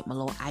store and get my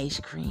little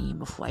ice cream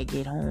before I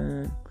get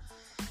home.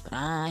 But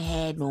I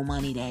had no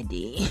money that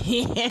day.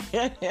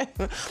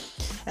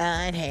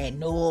 I had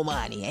no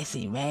money. I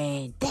said,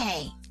 man,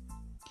 dang.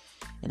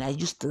 And I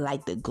used to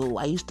like to go.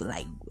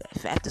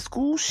 After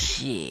school,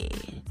 shit,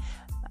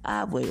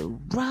 I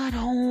would run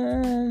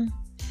home.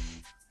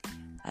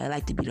 I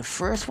like to be the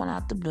first one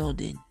out the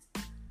building.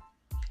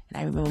 And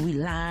I remember we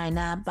lined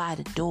up by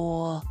the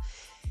door,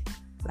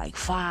 like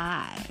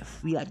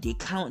 5. We out there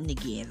counting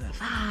together.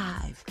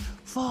 5,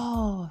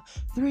 4,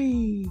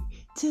 3,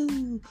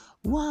 2,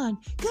 1.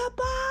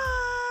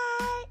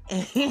 Goodbye.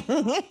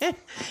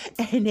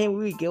 And then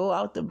we go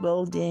out the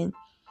building.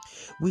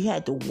 We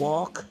had to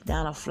walk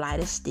down a flight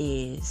of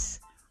stairs.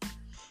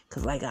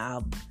 Cause like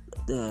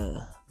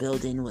the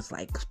building was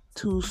like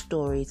 2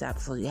 stories up,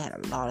 so you had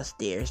a lot of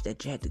stairs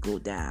that you had to go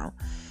down.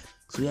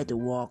 So we had to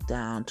walk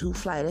down 2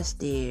 flights of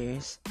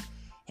stairs,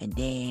 and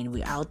then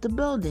we out the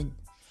building.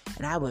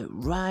 And I would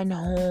run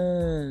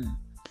home.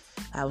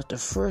 I was the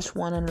first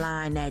one in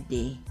line that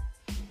day.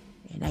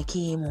 And I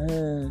came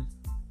home.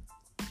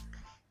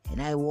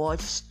 And I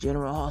watched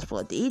General Hospital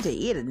at the age of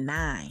 8 or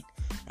 9.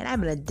 And I've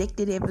been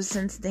addicted ever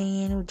since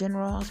then with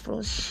General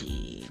Hospital.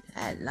 Shit,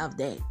 I love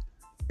that.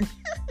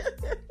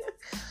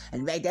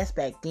 And that's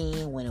back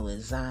then when it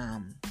was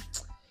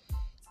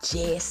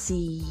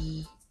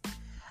Jesse.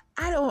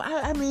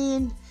 I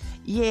mean,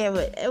 yeah,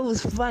 but it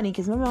was funny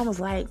because my mom was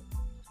like,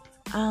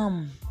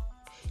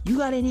 you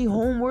got any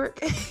homework?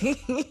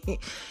 I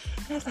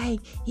was like,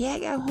 yeah, I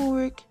got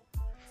homework.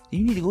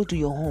 You need to go do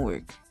your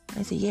homework.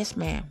 I said, yes,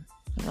 ma'am.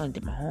 I'm going to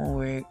do my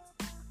homework.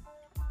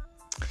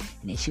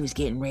 And then she was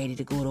getting ready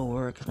to go to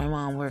work. Cause my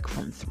mom worked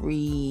from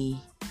 3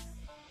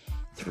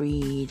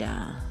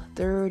 to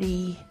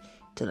 30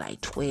 to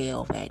like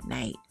 12 at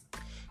night.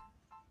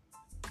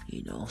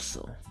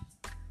 So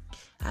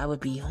I would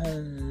be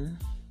home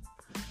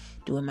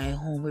doing my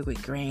homework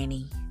with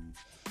Granny.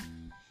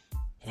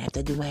 And after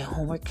I do my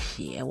homework,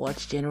 I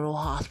watch General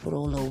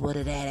Hospital, a little bit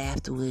of that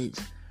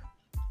afterwards.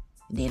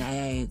 And then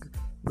I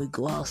would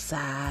go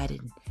outside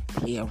and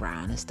play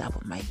around and stuff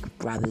with my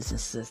brothers and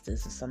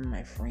sisters and some of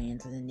my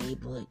friends in the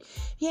neighborhood.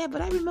 Yeah,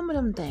 but I remember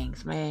them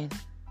things, man.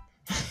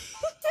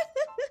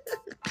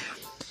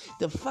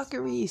 The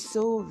fuckery is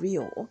so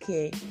real,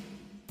 okay?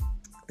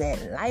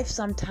 That life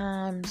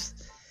sometimes,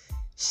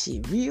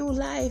 real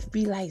life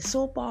be like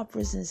soap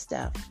operas and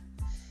stuff.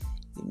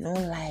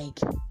 Like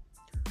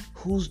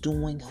who's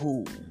doing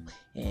who,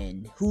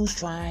 and who's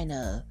trying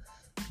to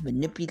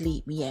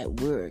manipulate me at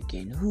work,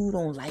 and who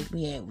don't like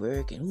me at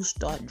work, and who's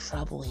starting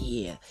trouble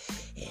here,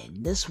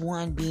 and this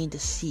one being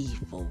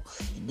deceitful,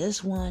 and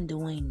this one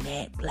doing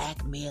that,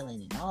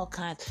 blackmailing, and all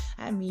kinds.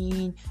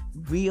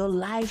 Real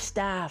life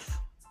stuff.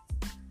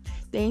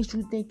 Things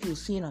you think you'll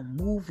see in a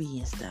movie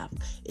and stuff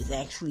is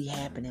actually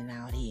happening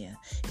out here.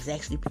 It's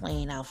actually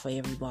playing out for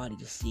everybody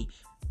to see.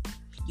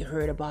 You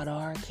heard about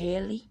R.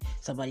 Kelly?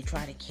 Somebody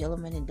tried to kill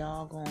him in a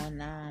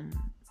doggone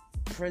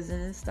prison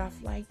and stuff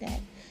like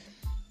that.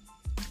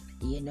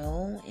 You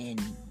know,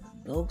 and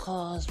Bill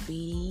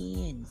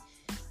Cosby and,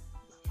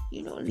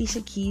 you know,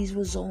 Alicia Keys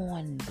was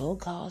on Bill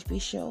Cosby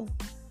show.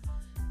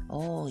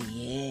 Oh,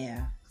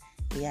 yeah.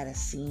 We got a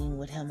scene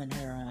with him and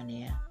her on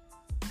there.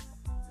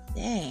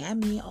 Dang, I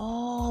mean,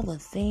 all the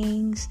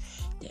things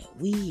that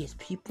we as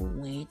people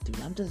went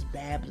through. I'm just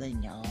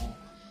babbling, y'all.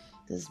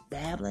 Just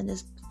babbling,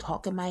 just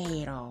talking my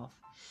head off.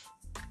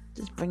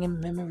 Just bringing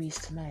memories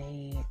to my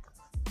head.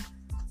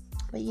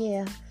 But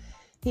yeah,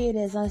 here it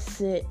is. I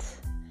sit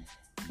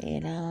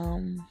and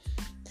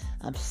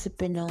I'm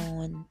sipping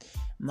on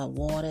my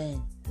water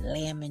and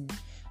lemon.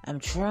 I'm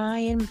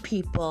trying,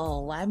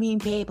 people. I'm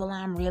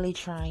really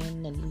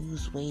trying to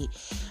lose weight.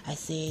 I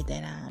said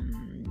that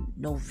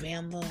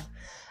November,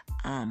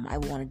 I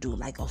want to do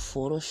like a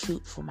photo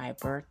shoot for my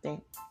birthday,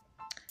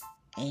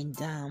 and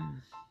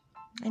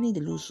I need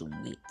to lose some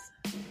weight.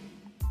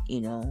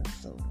 You know,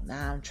 so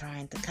now I'm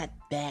trying to cut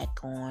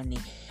back on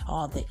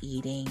all the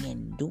eating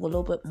and do a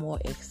little bit more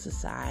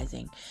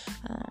exercising.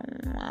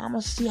 I'm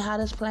gonna see how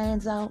this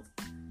plans out.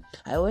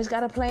 I always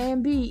got a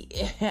plan B.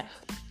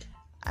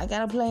 I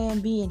got a plan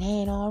B in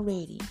hand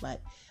already,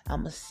 but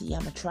I'm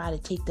gonna try to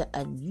take the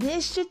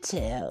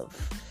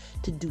initiative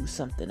to do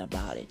something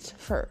about it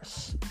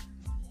first.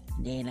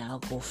 Then I'll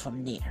go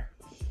from there.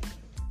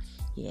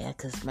 Yeah,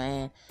 'cause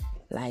man,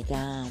 like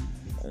on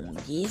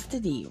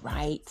yesterday,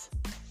 right?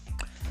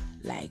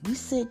 Like we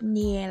sitting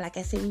there, like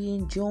I said, we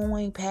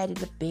enjoying Patti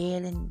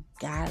LaBelle and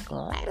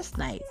Gladys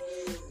Knight.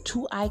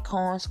 Two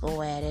icons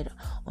go at it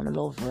on a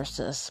little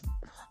versus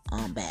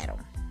battle,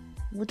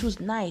 which was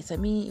nice. I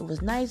mean, it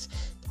was nice.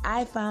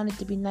 I found it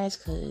to be nice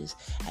because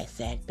I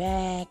sat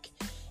back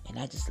and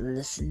I just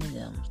listened to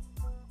them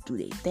do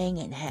their thing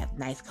and have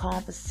nice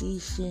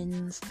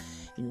conversations.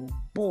 You know,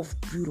 both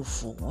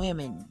beautiful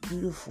women,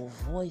 beautiful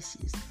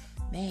voices.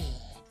 Man,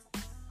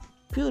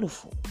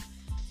 beautiful.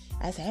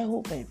 I said, I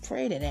hope and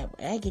pray that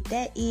I get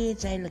that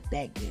edge, I look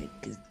that good.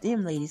 Because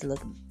them ladies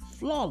look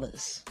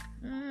flawless.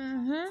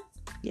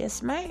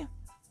 Yes, ma'am.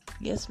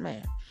 Yes,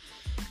 ma'am.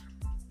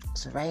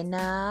 So right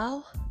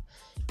now,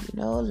 you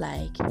know,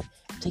 like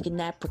taking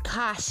that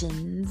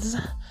precautions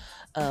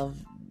of,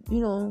 you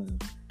know,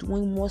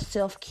 doing more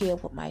self-care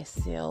with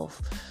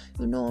myself.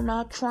 You know,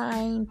 not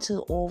trying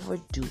to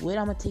overdo it.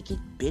 I'm going to take it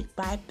bit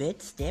by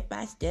bit, step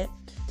by step.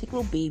 Take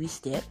little baby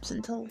steps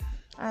until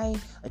I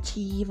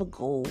achieve a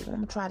goal. I'm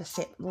going to try to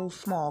set little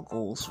small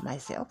goals for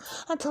myself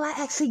until I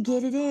actually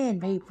get it in,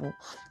 people.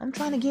 I'm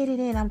trying to get it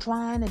in. I'm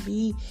trying to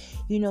be,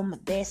 you know, my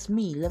best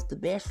me. Live the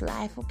best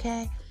life,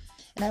 okay?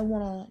 And I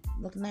want to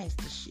look nice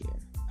this year.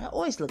 I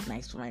always look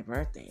nice for my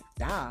birthday.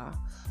 Duh.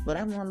 But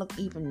I want to look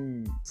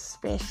even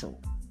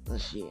special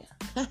this year.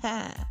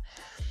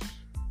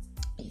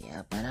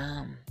 Yeah, but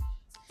I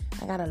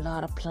got a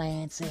lot of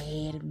plans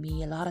ahead of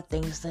me, a lot of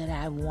things that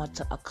I want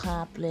to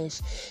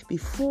accomplish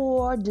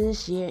before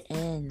this year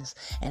ends.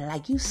 And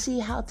like you see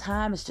how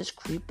time is just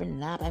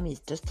creeping up. I mean,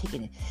 it's just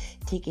ticking.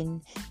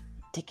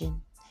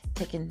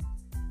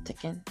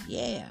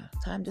 Yeah,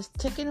 time just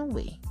ticking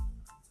away.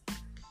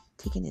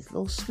 Taking this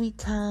little sweet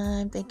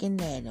time, thinking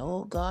that,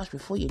 oh gosh,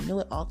 before you know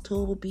it,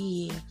 October will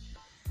be here.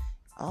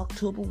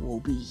 October will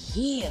be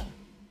here.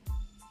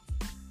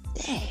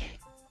 Dang.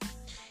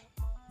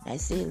 I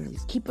said,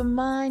 keep in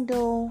mind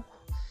though,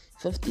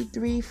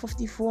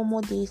 54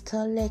 more days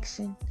to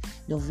election.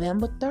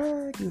 November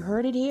 3rd, you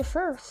heard it here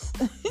first.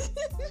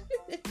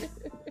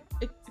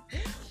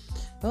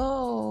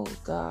 Oh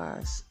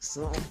gosh.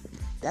 So,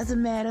 doesn't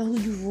matter who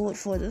you vote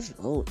for, just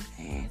vote,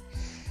 man.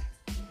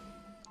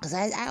 Because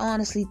I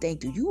honestly think,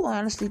 do you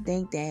honestly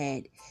think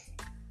that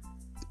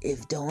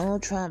if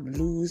Donald Trump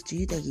loses, do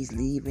you think he's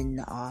leaving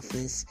the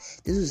office?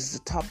 This was a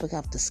topic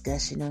of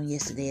discussion on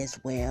yesterday as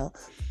well.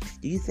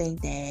 Do you think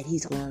that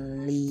he's going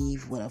to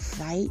leave with a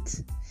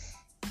fight?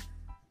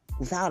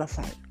 Without a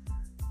fight?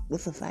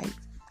 With a fight?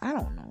 I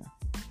don't know.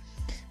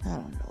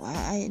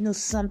 I know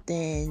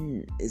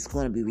something is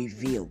going to be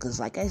revealed. Because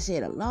like I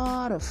said, a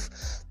lot of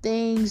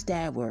things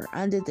that were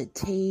under the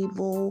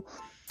table,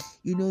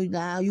 you know,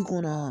 now you're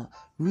going to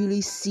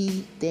really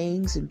see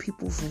things and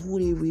people for who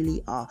they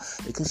really are.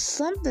 Because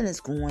something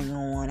is going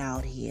on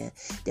out here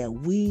that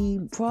we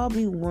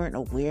probably weren't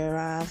aware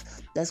of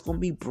that's going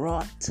to be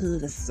brought to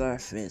the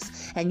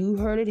surface. And you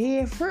heard it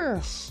here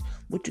first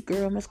with your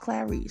girl, Miss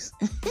Clarice.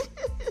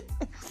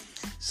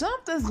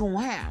 Something's going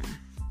to happen.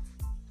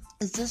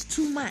 It's just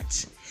too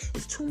much.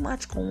 It's too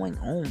much going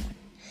on.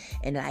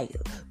 And like,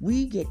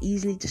 we get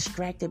easily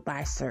distracted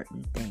by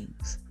certain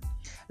things.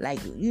 Like,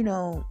 you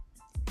know,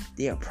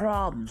 there are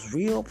problems,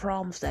 real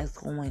problems that's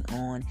going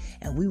on,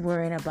 and we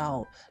worrying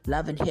about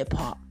Love and Hip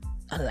Hop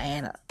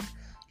Atlanta,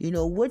 you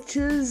know, which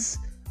is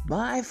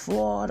by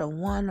far the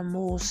one of the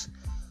most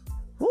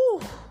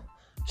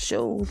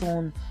shows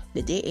on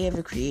that they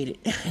ever created.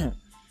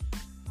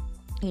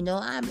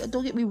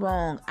 Don't get me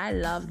wrong. I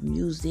love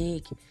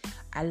music.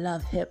 I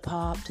love hip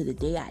hop to the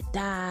day I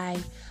die.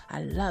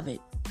 I love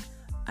it.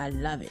 I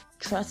love it.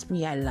 Trust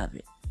me, I love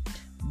it.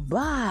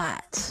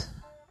 But,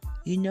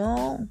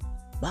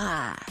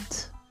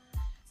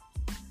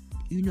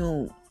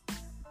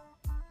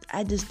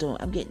 I just don't.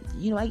 I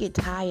get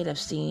tired of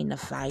seeing the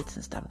fights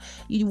and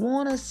stuff. You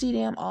want to see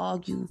them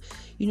argue,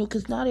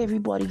 because not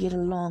everybody get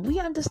along. We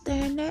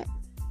understand that.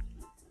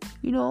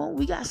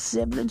 We got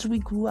siblings we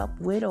grew up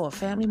with or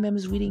family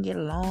members we didn't get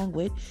along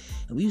with.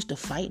 And we used to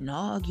fight and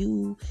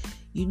argue,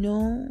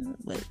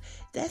 But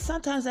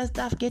sometimes that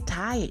stuff get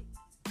tired.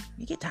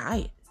 You get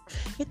tired.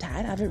 Get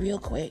tired of it real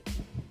quick.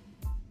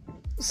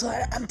 So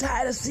I'm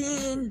tired of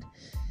seeing,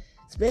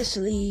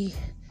 especially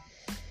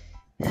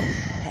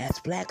as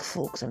black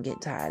folks, I'm getting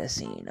tired of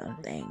seeing them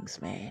things,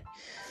 man.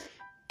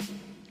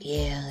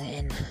 Yeah,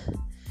 and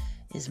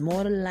it's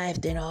more to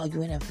life than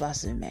arguing and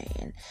fussing,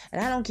 man.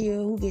 And I don't care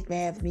who gets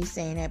mad for me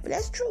saying that, but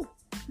that's true.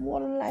 More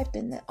to life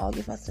than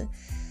arguing, fussing,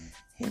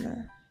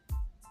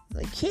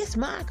 Like, kiss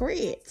my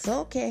grits,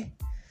 okay.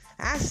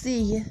 I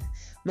see you,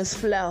 Miss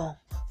Flo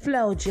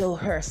Joe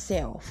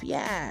herself,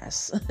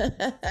 yes.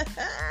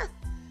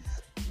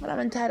 But I'm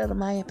entitled to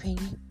my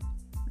opinion.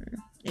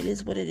 It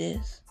is what it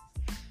is.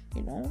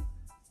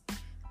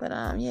 But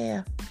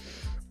yeah.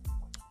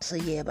 So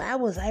yeah, but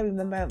I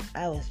remember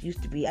I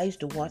used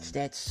to watch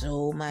that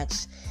so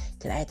much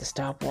that I had to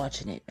stop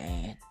watching it,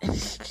 man. I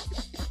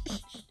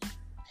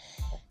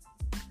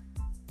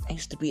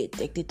used to be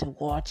addicted to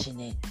watching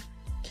it.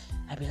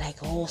 I'd be like,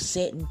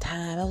 setting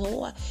time. I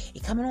was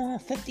it coming on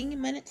 15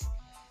 minutes.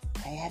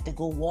 I have to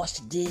go wash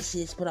the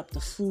dishes, put up the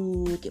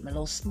food, get my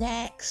little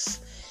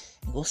snacks,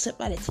 and go sit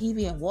by the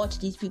TV and watch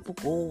these people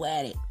go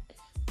at it.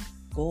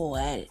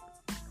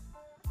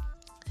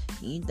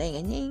 You're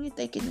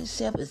thinking to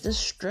yourself, is this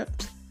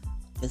script?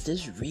 Is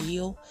this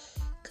real?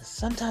 Because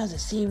sometimes it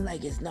seems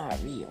like it's not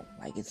real.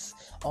 Like it's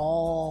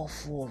all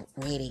for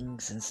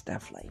ratings and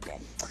stuff like that.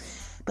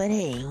 But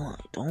hey,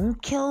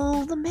 don't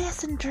kill the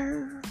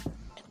messenger.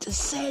 I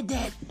just said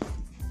that.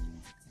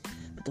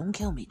 But don't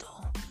kill me,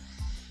 though.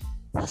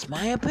 That's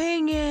my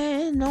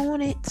opinion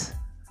on it.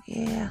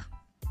 Yeah.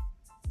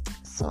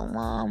 So,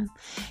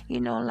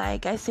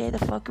 like I said, the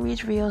fuckery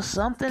is real.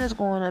 Something is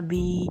going to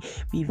be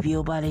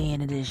revealed by the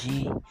end of this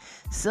year.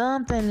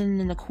 Something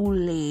in the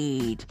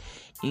Kool-Aid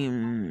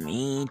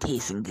ain't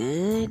tasting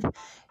good.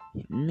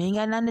 Ain't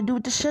got nothing to do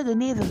with the sugar,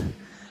 neither.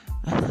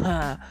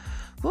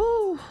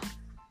 Woo.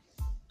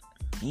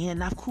 Ain't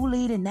enough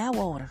Kool-Aid in that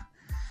water.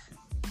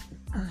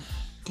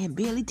 Can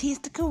barely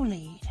taste the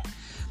Kool-Aid.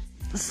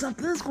 But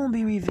something's going to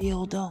be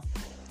revealed, though.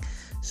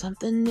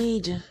 Something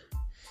major.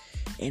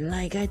 And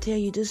like I tell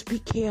you, just be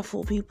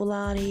careful, people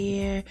out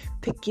here.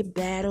 Pick your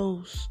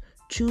battles.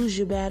 Choose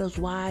your battles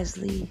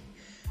wisely.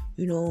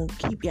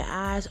 Keep your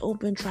eyes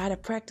open. Try to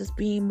practice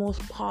being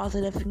most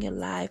positive in your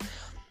life.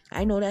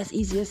 I know that's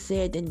easier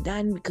said than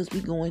done because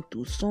we're going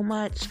through so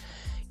much.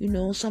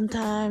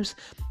 Sometimes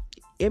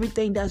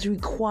everything does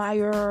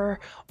require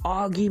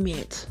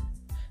argument.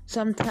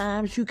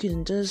 Sometimes you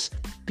can just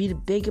be the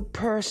bigger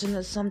person,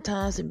 or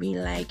sometimes and be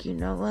like, you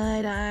know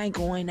what, I ain't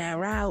going that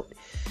route.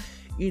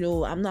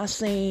 I'm not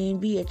saying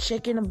be a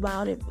chicken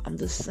about it. I'm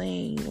just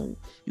saying,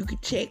 you can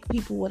check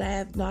people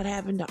without not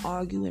having to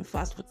argue and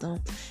fuss with them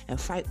and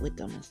fight with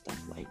them and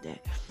stuff like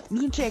that.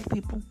 You can check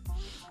people.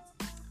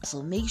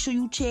 So make sure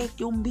you check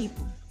your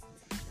people.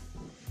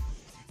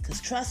 Because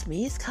trust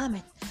me, it's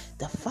coming.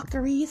 The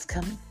fuckery is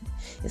coming.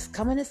 It's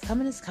coming, it's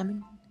coming, it's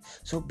coming.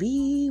 So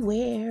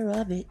beware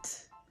of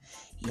it.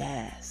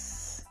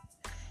 Yes.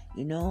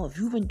 If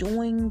you've been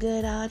doing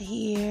good out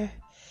here,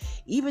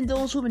 even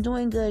those who've been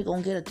doing good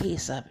gonna get a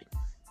taste of it.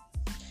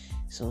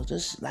 So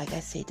just like I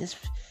said, just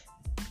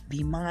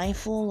be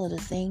mindful of the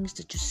things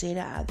that you say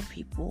to other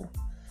people.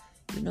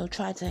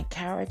 Try to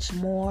encourage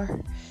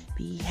more.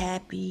 Be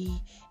happy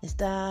and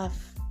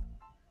stuff.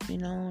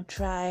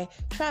 Try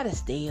to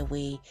stay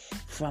away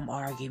from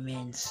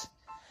arguments.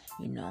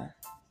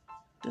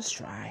 Just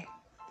try.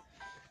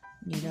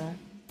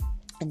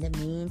 In the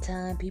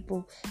meantime,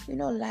 people,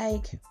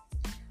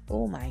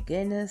 oh my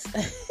goodness.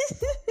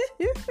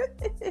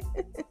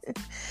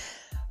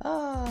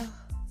 Oh,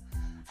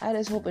 I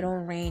just hope it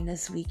don't rain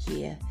this week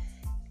here.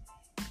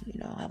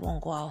 I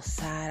won't go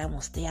outside. I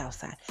won't stay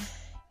outside.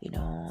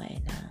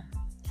 And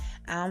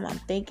I'm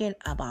thinking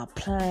about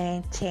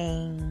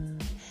planting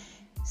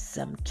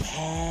some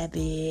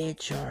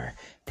cabbage or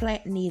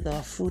planting either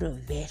a fruit or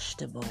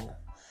vegetable.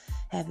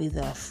 Have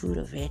either a fruit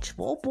or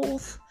vegetable or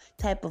both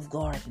type of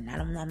garden.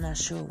 I'm not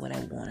sure what I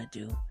want to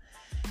do.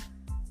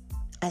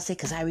 I say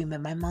because I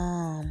remember my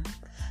mom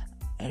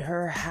at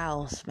her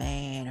house,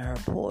 man, her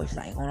porch,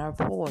 like on her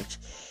porch,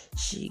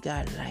 she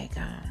got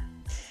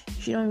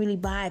she don't really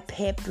buy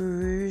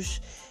peppers.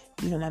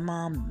 My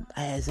mom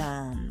has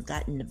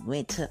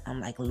went to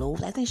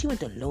Lowe's. I think she went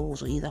to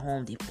Lowe's or either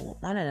Home Depot,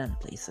 one of them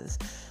places.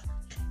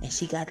 And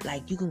she got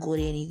you can go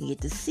there and you can get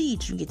the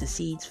seeds. You can get the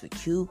seeds for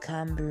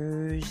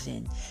cucumbers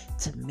and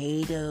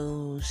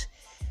tomatoes,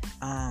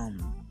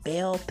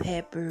 bell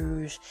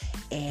peppers,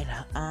 and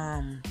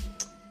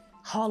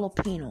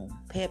jalapeno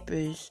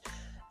peppers,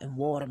 and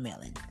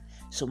watermelon.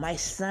 So my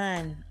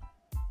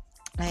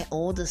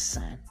oldest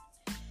son,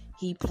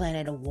 he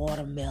planted a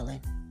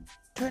watermelon.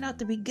 Turned out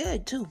to be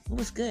good too. It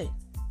was good.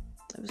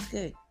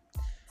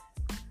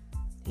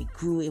 It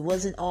grew. It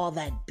wasn't all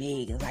that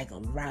big, like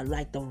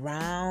the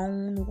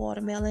round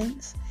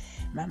watermelons.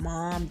 My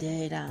mom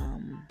did.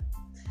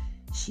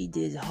 She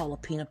did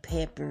jalapeno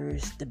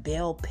peppers, the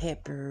bell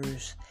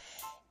peppers,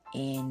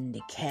 and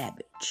the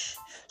cabbage.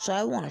 So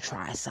I want to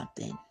try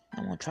something.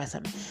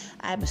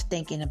 I was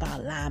thinking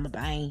about lima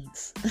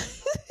beans,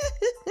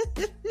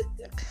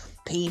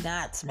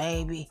 peanuts,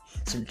 maybe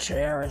some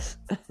cherries.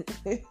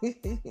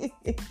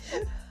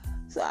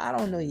 So I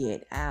don't know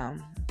yet.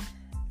 I'm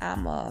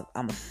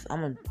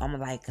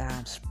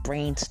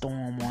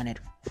brainstorm on it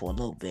for a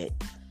little bit,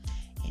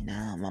 and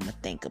I'm gonna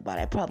think about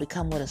it. I probably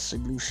come with a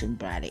solution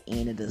by the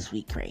end of this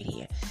week right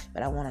here.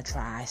 But I want to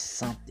try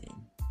something.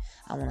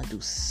 I want to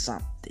do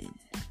something.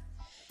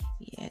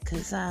 Yeah,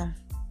 cause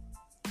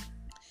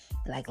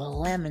like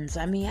lemons.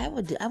 I mean, I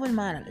wouldn't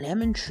mind a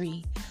lemon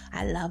tree.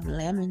 I love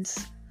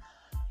lemons.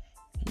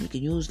 And you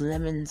can use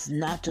lemons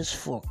not just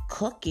for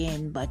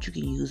cooking, but you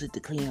can use it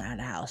to clean around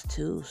the house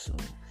too. So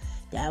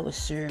that would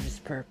serve its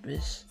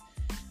purpose,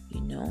 so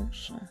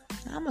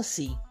I'm gonna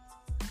see.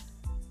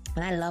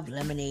 And I love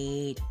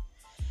lemonade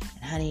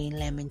and honey and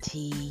lemon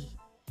tea,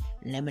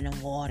 lemon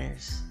and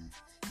waters.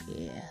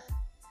 Yeah.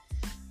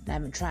 And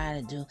I've been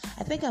trying to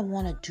I think I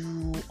want to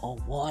do a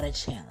water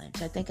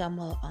challenge. I think I'm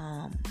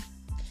gonna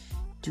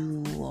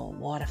do a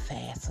water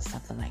fast or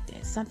something like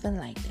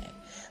that.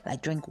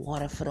 Like drink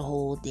water for the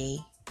whole day.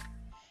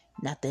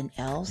 Nothing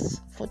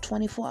else for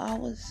 24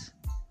 hours.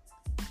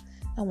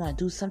 I want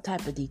to do some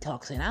type of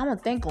detoxing. I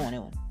don't think on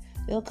it.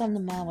 It'll come to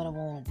mind what I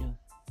want to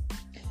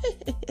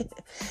do.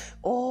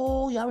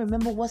 Oh, y'all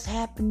remember what's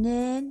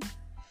happening?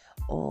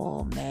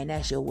 Oh, man,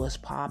 that shit was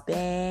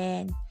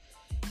popping.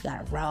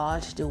 Got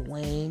Raj,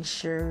 Dwayne,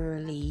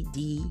 Shirley,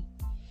 D,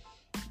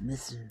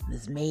 Miss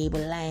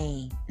Mabel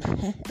Lane.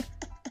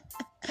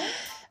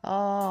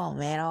 Oh,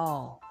 man,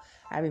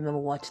 I remember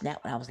watching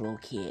that when I was a little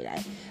kid.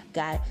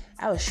 I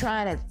was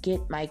trying to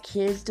get my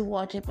kids to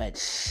watch it, but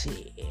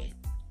shit.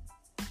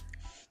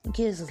 The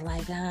kids was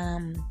like,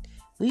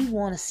 we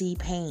want to see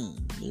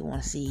pain. They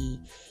want to see,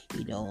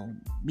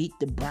 Meet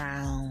the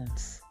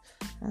Browns.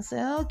 I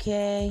said,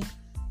 okay.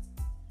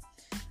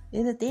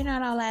 They're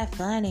not all that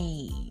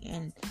funny.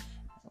 And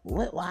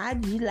why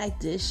do you like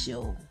this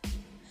show?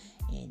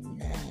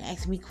 And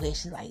ask me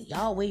questions like,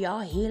 y'all wear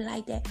y'all hair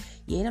like that?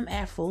 Yeah, them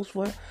afros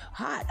were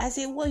hot. I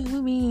said, what do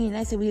you mean?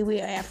 I said, we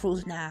wear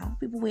afros now.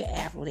 People wear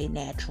afro, they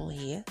natural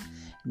hair.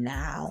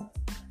 Now,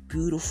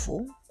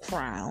 beautiful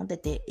crown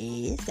that it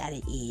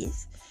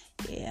is.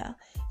 Yeah.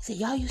 He said,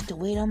 y'all used to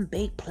wear them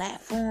big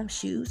platform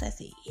shoes? I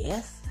said,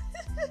 yes.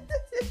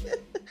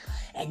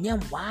 And them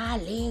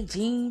wide leg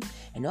jeans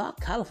and all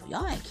colorful.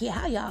 Y'all ain't care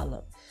how y'all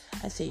look.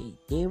 I said,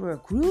 they were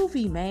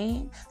groovy,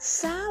 man.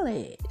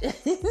 Solid.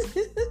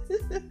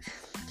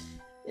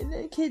 And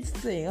the kids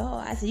say,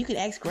 I said, you can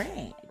ask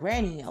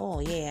Granny.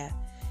 Oh, yeah.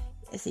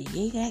 I said,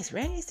 yeah, you can ask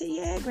Granny. I said,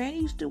 yeah, Granny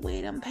used to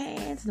wear them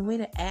pants and wear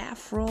the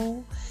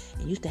afro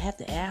and used to have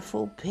the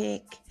afro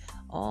pick.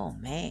 Oh,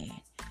 man.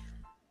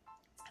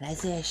 And I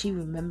said, she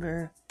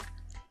remember,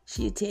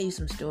 she'd tell you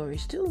some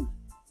stories, too.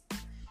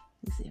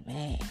 He said,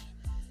 man,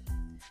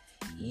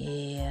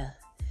 yeah.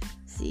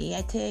 See,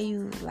 I tell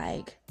you,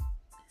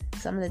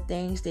 some of the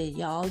things that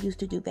y'all used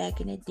to do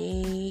back in the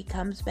day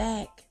comes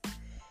back.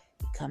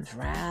 It comes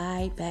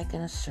right back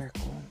in a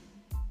circle.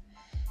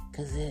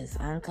 Because it's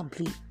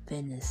incomplete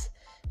business.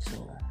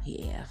 So,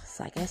 yeah, it's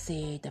like I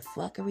said, the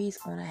fuckery is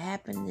going to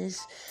happen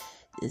this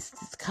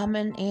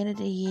coming end of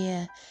the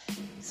year.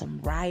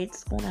 Some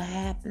riots going to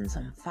happen.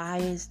 Some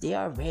fires. They're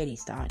already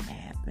starting to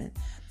happen.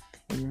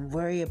 And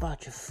worry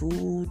about your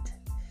food,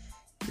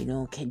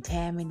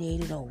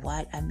 contaminated or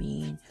what. I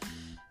mean,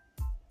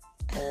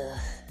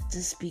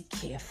 just be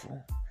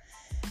careful.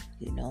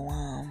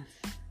 I'm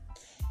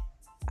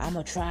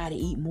going to try to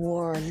eat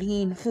more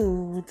lean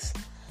foods.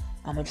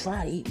 I'm going to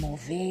try to eat more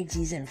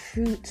veggies and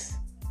fruits.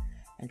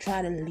 And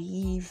try to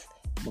leave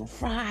more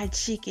fried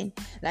chicken.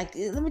 Let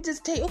me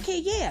just tell you, okay,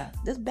 yeah.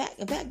 This back,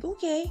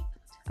 okay.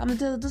 I'm going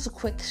to tell this a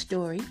quick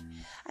story.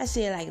 I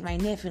said, my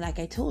nephew, I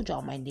told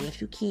y'all, my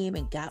nephew came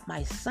and got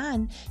my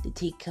son to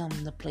take him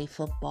to play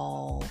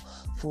football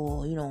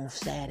for,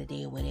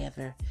 Saturday or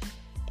whatever.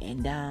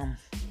 And,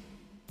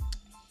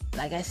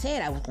 like I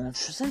said, I was going to,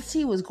 since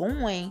he was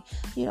going,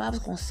 I was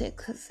going to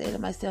say to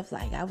myself,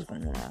 I was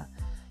going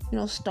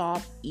to,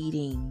 stop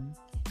eating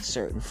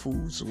certain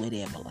foods or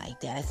whatever like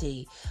that. I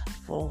say,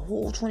 for a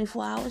whole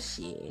 24 hours,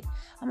 shit,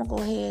 I'm going to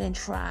go ahead and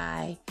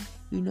try,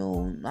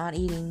 not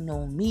eating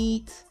no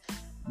meat,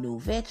 no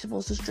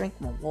vegetables, just drink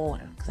my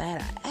water. Because I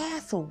had an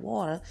ass of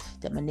water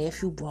that my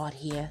nephew brought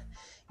here.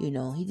 He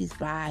just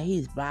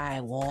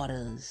buy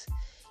waters,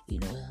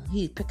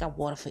 He'd pick up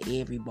water for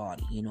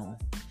everybody, He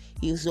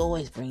used to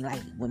always bring,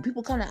 like, when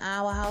people come to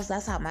our house,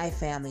 that's how my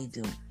family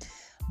do.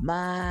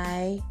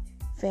 My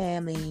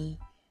family,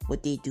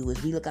 what they do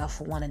is we look out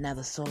for one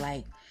another. So,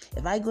 like,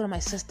 if I go to my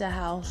sister's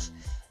house,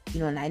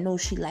 and I know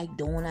she like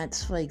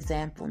donuts, for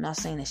example, not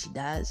saying that she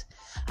does,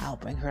 I'll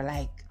bring her,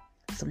 like,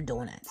 some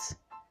donuts,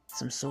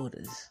 some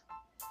sodas.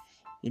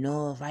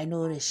 If I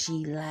know that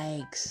she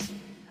likes,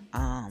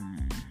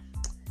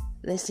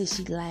 let's say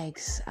she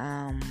likes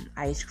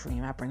ice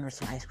cream, I bring her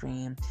some ice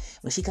cream.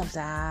 When she comes to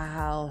our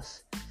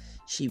house,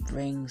 she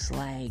brings,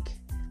 like,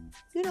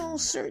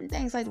 certain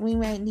things, like we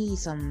might need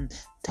some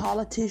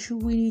toilet tissue.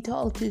 We need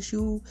toilet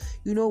tissue.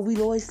 We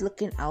always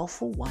looking out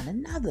for one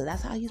another.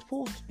 That's how you're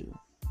supposed to do.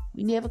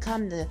 We never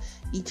come to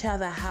each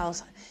other's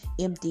house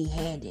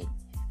empty-handed.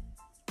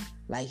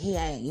 Like,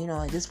 hey,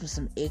 this was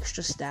some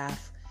extra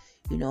stuff.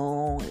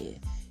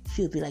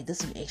 She would be like,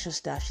 this is some extra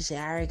stuff. She said,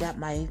 I already got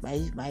my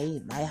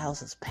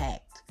house is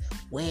packed.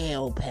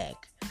 Well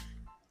packed.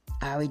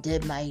 I already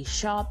did my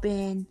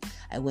shopping.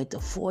 I went to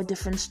 4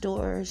 different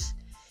stores.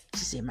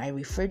 She said, my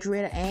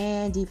refrigerator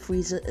and deep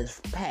freezer is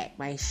packed.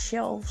 My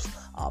shelves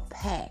are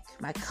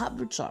packed. My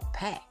cupboards are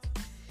packed.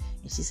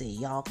 And she said,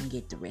 y'all can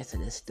get the rest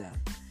of this stuff.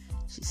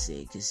 She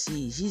said, because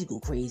she's go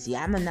crazy.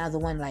 I'm another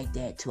one like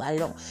that, too.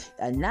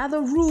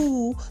 Another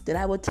rule that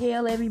I would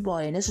tell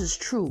everybody, and this is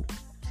true,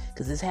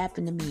 because this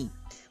happened to me.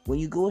 When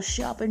you go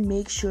shopping,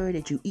 make sure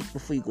that you eat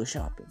before you go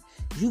shopping.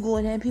 You go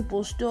in them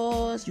people's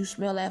stores, you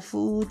smell that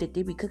food that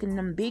they be cooking in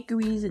them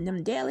bakeries and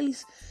them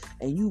delis,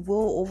 and you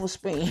will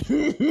overspend.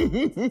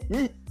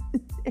 You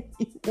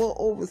will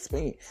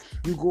overspend.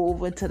 You go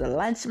over into the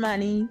lunch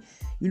money.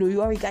 You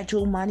already got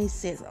your money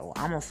set. Oh,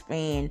 I'm going to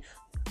spend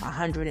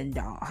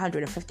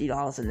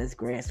 $150 in this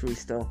grocery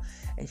store.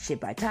 And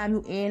shit, by the time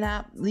you end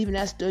up leaving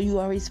that store, you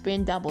already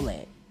spend double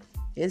that.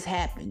 It's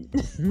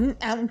happened.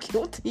 I'm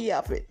guilty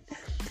of it.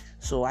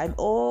 So I'm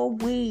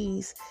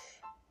always,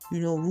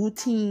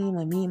 routine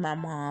with me and my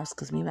moms,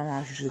 because me and my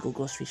mom usually go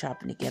grocery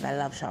shopping together. I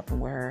love shopping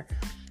with her.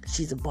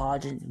 She's a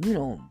bargain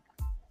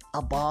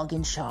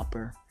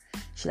shopper.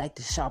 She like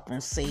to shop on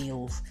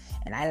sales,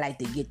 and I like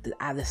to get the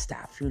other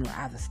stuff, From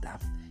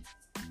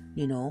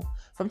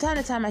time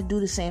to time, I do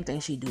the same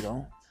thing she do,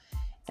 though.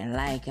 And,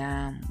 like,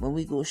 when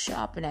we go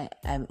shopping, I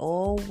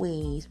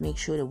always make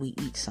sure that we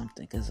eat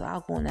something, because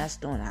I'll go in that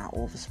store and I'll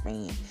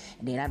overspend.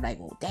 And then I'm like,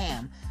 oh,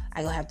 damn,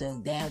 I gonna have to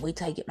wait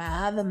till I get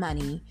my other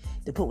money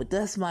to put with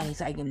this money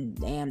so I can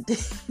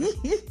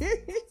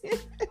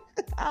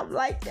I'm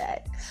like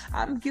that.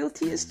 I'm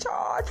guilty as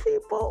charged,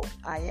 people.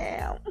 I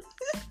am.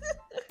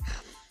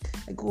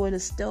 I go in the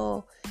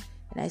store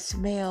and I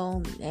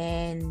smell,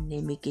 and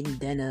they're making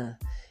dinner.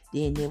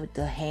 Then there with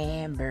the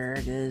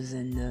hamburgers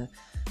and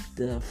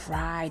the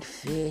fried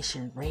fish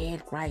and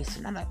red rice,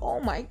 and I'm like, oh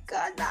my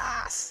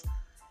goodness.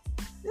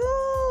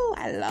 Ooh,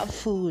 I love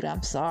food.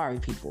 I'm sorry,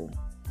 people.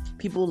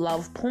 People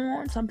love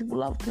porn. Some people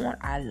love porn.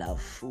 I love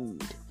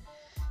food.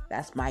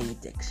 That's my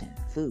addiction.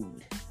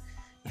 Food.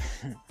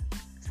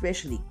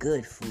 Especially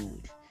good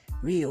food.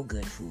 Real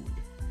good food.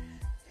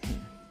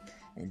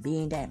 And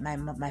being that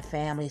my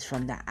family's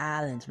from the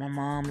islands, my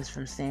mom is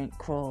from St.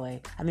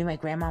 Croix. My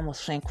grandma was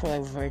St.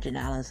 Croix, Virgin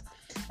Islands.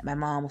 And my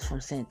mom was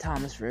from St.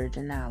 Thomas,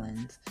 Virgin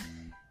Islands.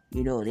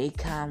 They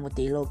come with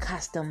their little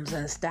customs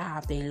and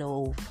stuff, their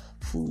little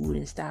food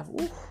and stuff.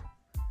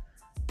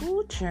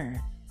 Ooh,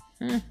 churn.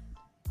 And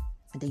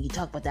then you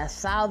talk about that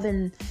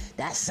southern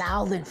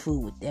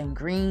food, them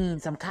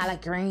greens, some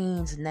collard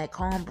greens, and that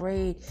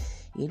cornbread,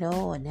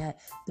 and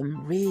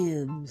them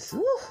ribs.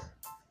 Ooh.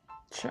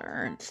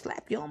 Churn.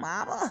 Slap your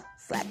mama.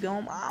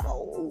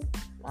 Ooh.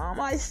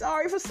 Mama, I'm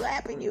sorry for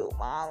slapping you,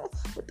 mama.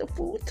 But the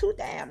food too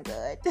damn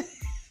good.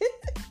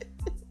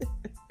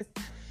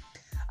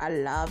 I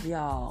love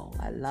y'all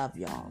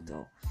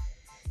though.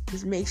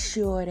 Just make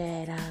sure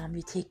that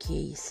you take care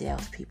of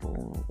yourselves,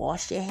 people.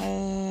 Wash your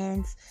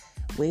hands.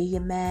 Wear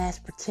your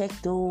mask.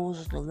 Protect the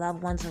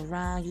loved ones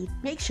around you.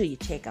 Make sure you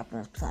check up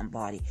on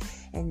somebody.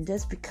 And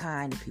just be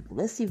kind to people.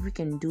 Let's see if we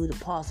can do the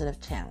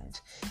positive challenge.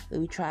 Let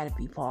me try to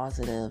be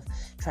positive.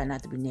 Try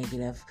not to be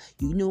negative.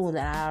 You know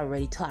that I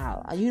already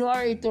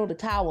throw the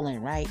towel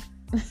in, right?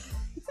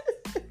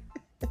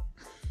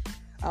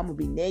 I'm going to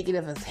be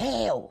negative as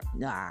hell.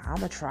 Nah, I'm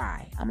going to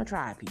try.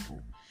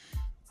 People.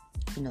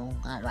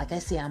 Like I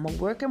said, I'm a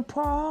work in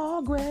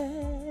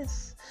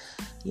progress.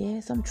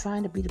 Yes, I'm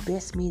trying to be the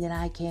best me that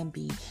I can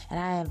be. And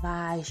I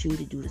advise you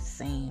to do the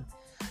same.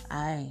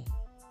 I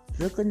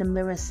look in the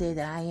mirror and say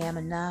that I am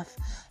enough.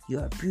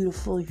 You're a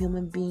beautiful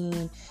human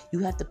being. You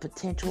have the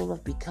potential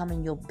of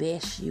becoming your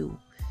best you.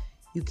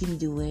 You can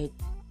do it.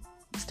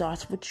 It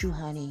starts with you,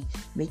 honey.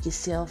 Make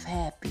yourself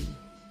happy.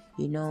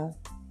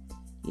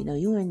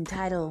 You're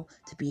entitled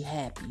to be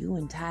happy. You're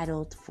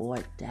entitled for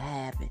it to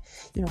happen.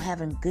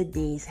 Having good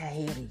days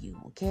ahead of you,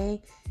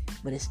 okay?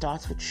 But it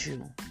starts with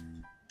you,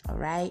 all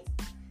right?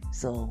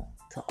 So,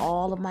 to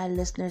all of my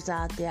listeners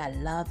out there, I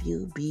love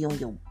you. Be on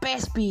your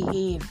best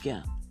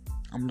behavior.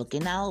 I'm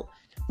looking out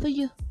for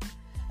you,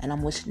 and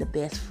I'm wishing the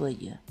best for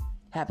you.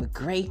 Have a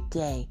great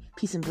day.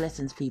 Peace and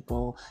blessings,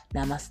 people.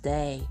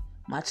 Namaste.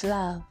 Much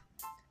love.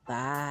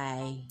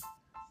 Bye.